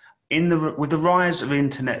wondering, with the rise of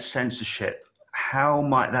internet censorship, how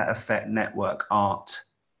might that affect network art?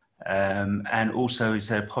 And also, is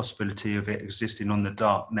there a possibility of it existing on the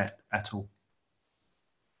dark net at all?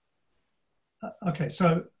 Okay,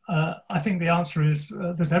 so I think the answer is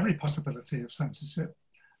there's every possibility of censorship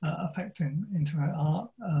affecting internet art.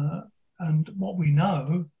 And what we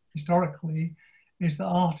know historically is that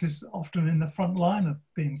art is often in the front line of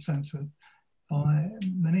being censored by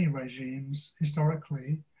many regimes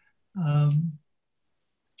historically. And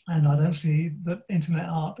I don't see that internet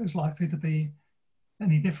art is likely to be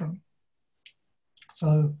any different.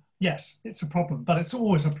 So yes, it's a problem, but it's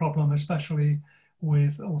always a problem, especially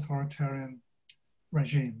with authoritarian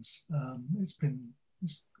regimes. It's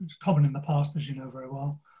common in the past, as you know very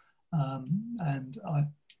well. And I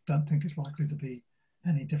don't think it's likely to be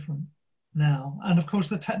any different now. And of course,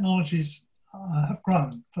 the technologies have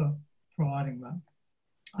grown for providing that.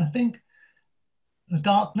 I think the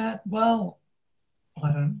darknet, well,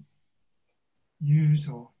 I don't use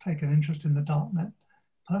or take an interest in the darknet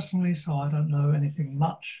personally, so I don't know anything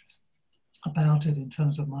much about it in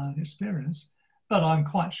terms of my own experience, but I'm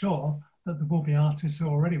quite sure that there will be artists who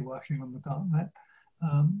are already working on the darknet.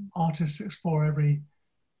 Artists explore every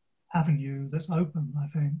avenue that's open, I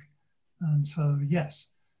think. And so,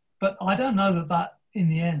 yes, but I don't know that that in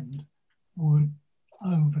the end would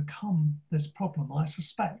overcome this problem. I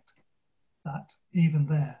suspect that even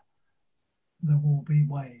there will be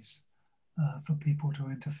ways for people to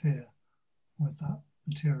interfere with that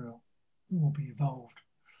material. It will be evolved.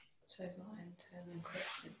 So via internal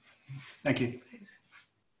encryption. Thank you.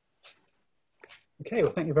 Okay,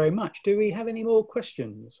 well, thank you very much. Do we have any more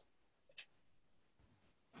questions?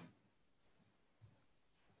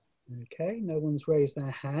 Okay, no one's raised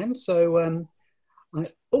their hand. So,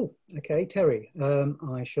 oh, okay, Terry,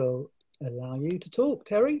 I shall allow you to talk,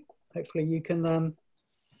 Terry. Hopefully you can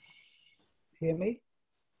hear me.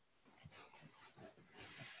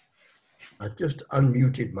 I've just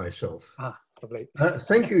unmuted myself. Ah, lovely.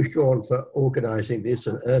 Thank you, Sean, for organising this,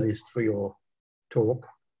 and Ernest for your talk.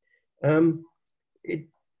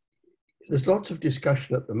 There's lots of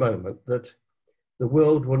discussion at the moment that the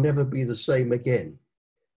world will never be the same again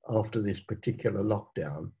after this particular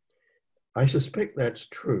lockdown. I suspect that's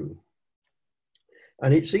true.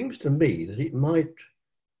 And it seems to me that it might,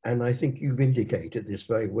 and I think you've indicated this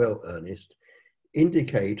very well, Ernest,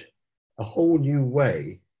 indicate a whole new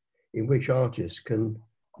way in which artists can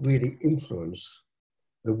really influence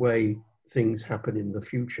the way things happen in the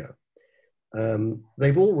future.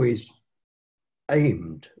 They've always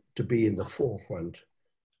aimed to be in the forefront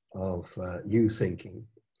of new thinking,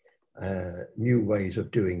 new ways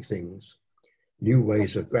of doing things, new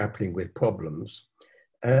ways of grappling with problems.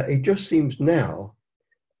 It just seems now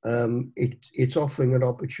it's offering an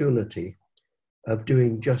opportunity of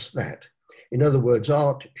doing just that. In other words,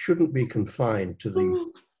 art shouldn't be confined to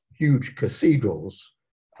the huge cathedrals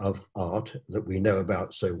of art that we know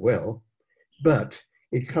about so well, but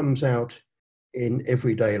it comes out in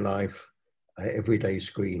everyday life, everyday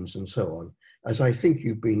screens and so on, as I think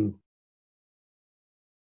you've been.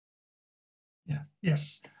 Yeah,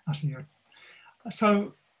 yes, I see you.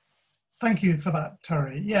 So thank you for that,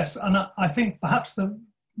 Terry. Yes, and I think perhaps the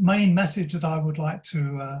main message that I would like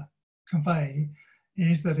to convey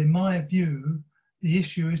is that in my view, the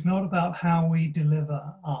issue is not about how we deliver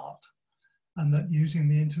art, and that using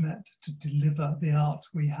the internet to deliver the art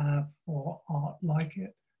we have or art like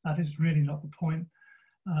it, that is really not the point.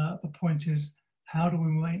 The point is, how do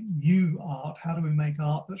we make new art? How do we make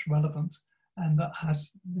art that's relevant and that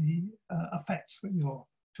has the effects that you're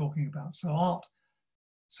talking about. So art,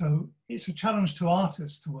 so it's a challenge to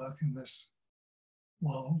artists to work in this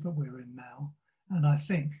world that we're in now. And I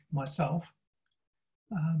think myself,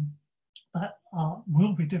 that art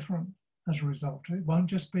will be different as a result. It won't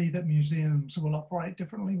just be that museums will operate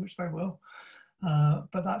differently, which they will,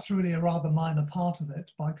 but that's really a rather minor part of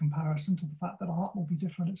it by comparison to the fact that art will be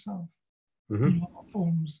different itself. New art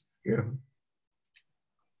forms. Yeah.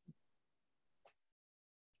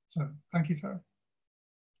 So thank you, Terry.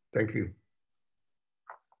 Thank you.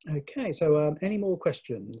 Okay, so any more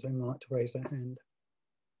questions? Anyone like to raise their hand?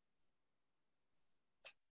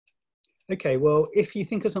 Okay, well, if you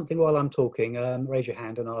think of something while I'm talking, raise your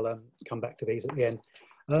hand and I'll come back to these at the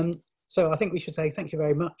end. So I think we should say thank you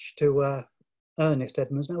very much to Ernest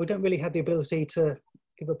Edmonds. Now, we don't really have the ability to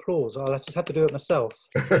give applause. I'll just have to do it myself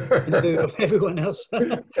in lieu of everyone else.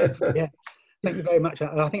 Yeah, thank you very much.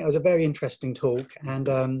 I think it was a very interesting talk, and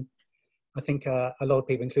I think a lot of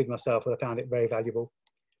people, including myself, have found it very valuable.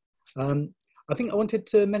 I think I wanted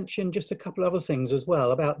to mention just a couple of other things as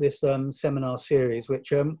well about this seminar series,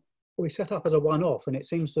 which we set up as a one-off, and it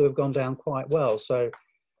seems to have gone down quite well. So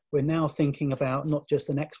we're now thinking about not just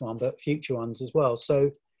the next one, but future ones as well. So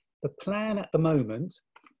the plan at the moment,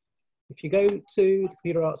 if you go to the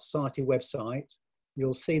Computer Arts Society website,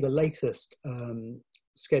 you'll see the latest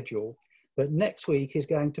schedule. But next week is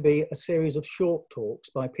going to be a series of short talks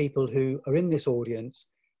by people who are in this audience,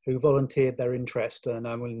 who volunteered their interest and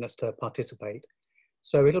willingness to participate.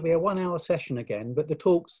 So it'll be a 1 hour session again, but the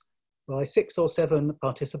talks by 6 or 7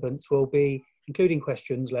 participants will be, including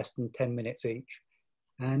questions, less than 10 minutes each.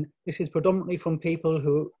 And this is predominantly from people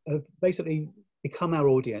who have basically become our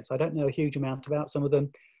audience. I don't know a huge amount about some of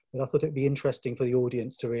them, but I thought it'd be interesting for the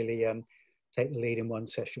audience to really take the lead in one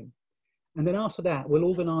session. And then after that, we'll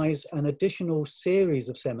organise an additional series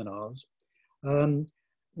of seminars.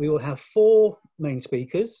 We will have 4 main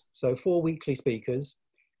speakers, so 4 weekly speakers,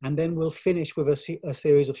 and then we'll finish with a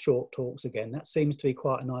series of short talks again. That seems to be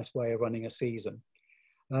quite a nice way of running a season.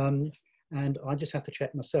 And I just have to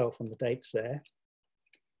check myself on the dates there.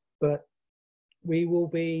 But we will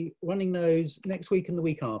be running those next week and the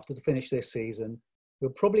week after to finish this season.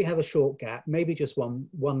 We'll probably have a short gap, maybe just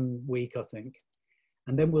one week, I think.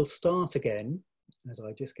 And then we'll start again, as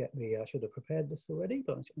I just get the, I should have prepared this already,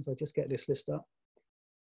 but as I just get this list up.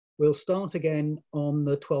 We'll start again on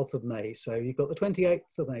the 12th of May. So you've got the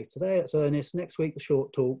 28th of May today, that's Ernest. Next week, the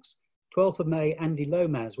short talks. 12th of May, Andy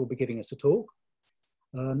Lomas will be giving us a talk.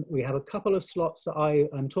 We have a couple of slots that I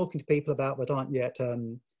am talking to people about but aren't yet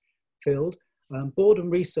filled. Board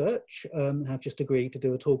and Research have just agreed to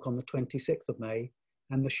do a talk on the 26th of May,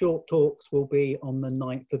 and the short talks will be on the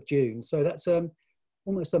 9th of June. So that's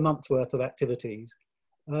almost a month's worth of activities.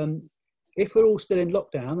 If we're all still in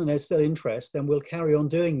lockdown and there's still interest, then we'll carry on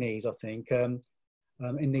doing these, I think,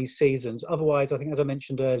 in these seasons. Otherwise, I think, as I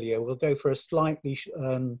mentioned earlier, we'll go for a slightly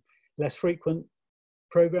less frequent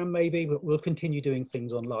program maybe, but we'll continue doing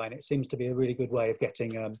things online. It seems to be a really good way of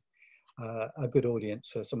getting a good audience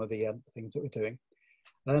for some of the things that we're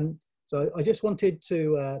doing. So I just wanted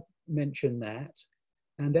to mention that.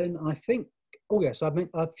 And then I think, oh yes, I've made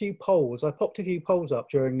a few polls. I popped a few polls up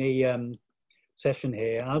during the session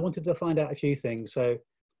here. I wanted to find out a few things. So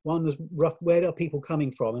one was where are people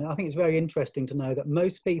coming from? And I think it's very interesting to know that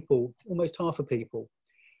most people, almost half of people,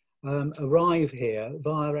 arrive here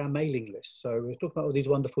via our mailing list. So we're talking about all these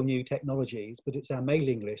wonderful new technologies, but it's our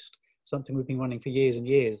mailing list, something we've been running for years and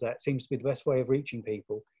years. That seems to be the best way of reaching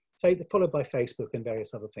people, followed by Facebook and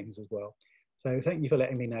various other things as well. So thank you for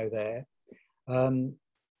letting me know there.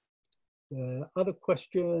 Other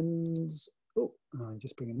questions, oh, I'm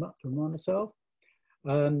just bringing them up to remind myself.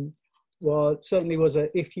 Well, it certainly was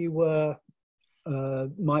if you were,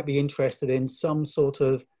 might be interested in some sort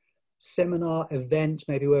of seminar event,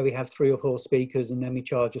 maybe where we have 3 or 4 speakers and then we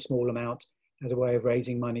charge a small amount as a way of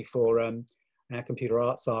raising money for our Computer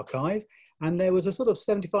Arts Archive. And there was a sort of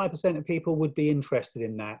 75% of people would be interested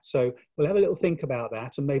in that. So we'll have a little think about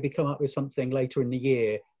that and maybe come up with something later in the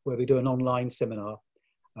year where we do an online seminar.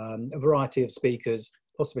 A variety of speakers,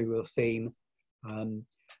 possibly with a theme,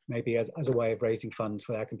 maybe as a way of raising funds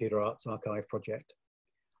for our Computer Arts Archive project.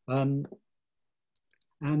 And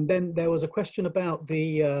then there was a question about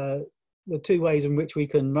the 2 ways in which we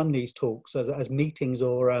can run these talks as meetings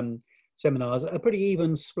or seminars, a pretty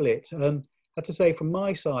even split. I have to say from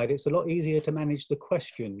my side, it's a lot easier to manage the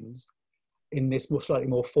questions in this slightly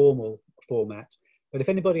more formal format. But if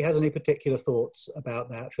anybody has any particular thoughts about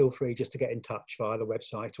that, feel free just to get in touch via the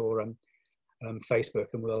website or Facebook,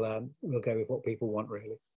 and we'll go with what people want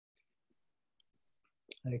really.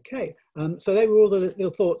 Okay, so they were all the little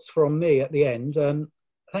thoughts from me at the end.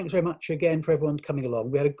 thanks very much again for everyone coming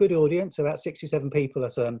along. We had a good audience, about 67 people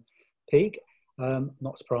at peak.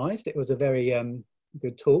 Not surprised. It was a very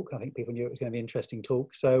good talk. I think people knew it was going to be an interesting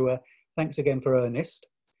talk. So thanks again for Ernest.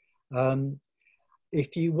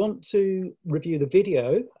 If you want to review the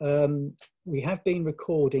video, we have been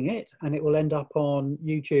recording it and it will end up on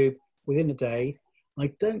YouTube within a day. I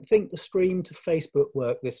don't think the stream to Facebook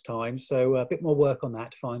worked this time, so a bit more work on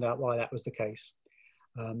that to find out why that was the case.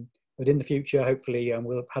 But in the future, hopefully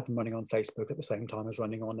we'll have them running on Facebook at the same time as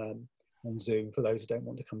running on Zoom for those who don't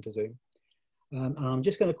want to come to Zoom. And I'm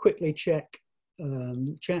just going to quickly check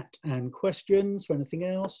chat and questions for anything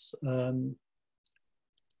else. Okay,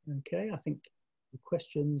 I think the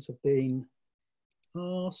questions have been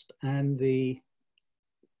asked and the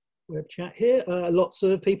web chat here. Lots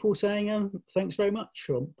of people saying thanks very much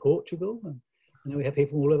from Portugal. I know we have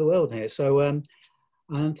people all over the world here. So and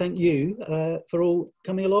thank you for all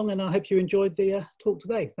coming along, and I hope you enjoyed the talk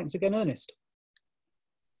today. Thanks again, Ernest.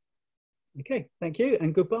 Okay, thank you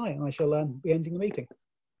and goodbye. I shall be ending the meeting.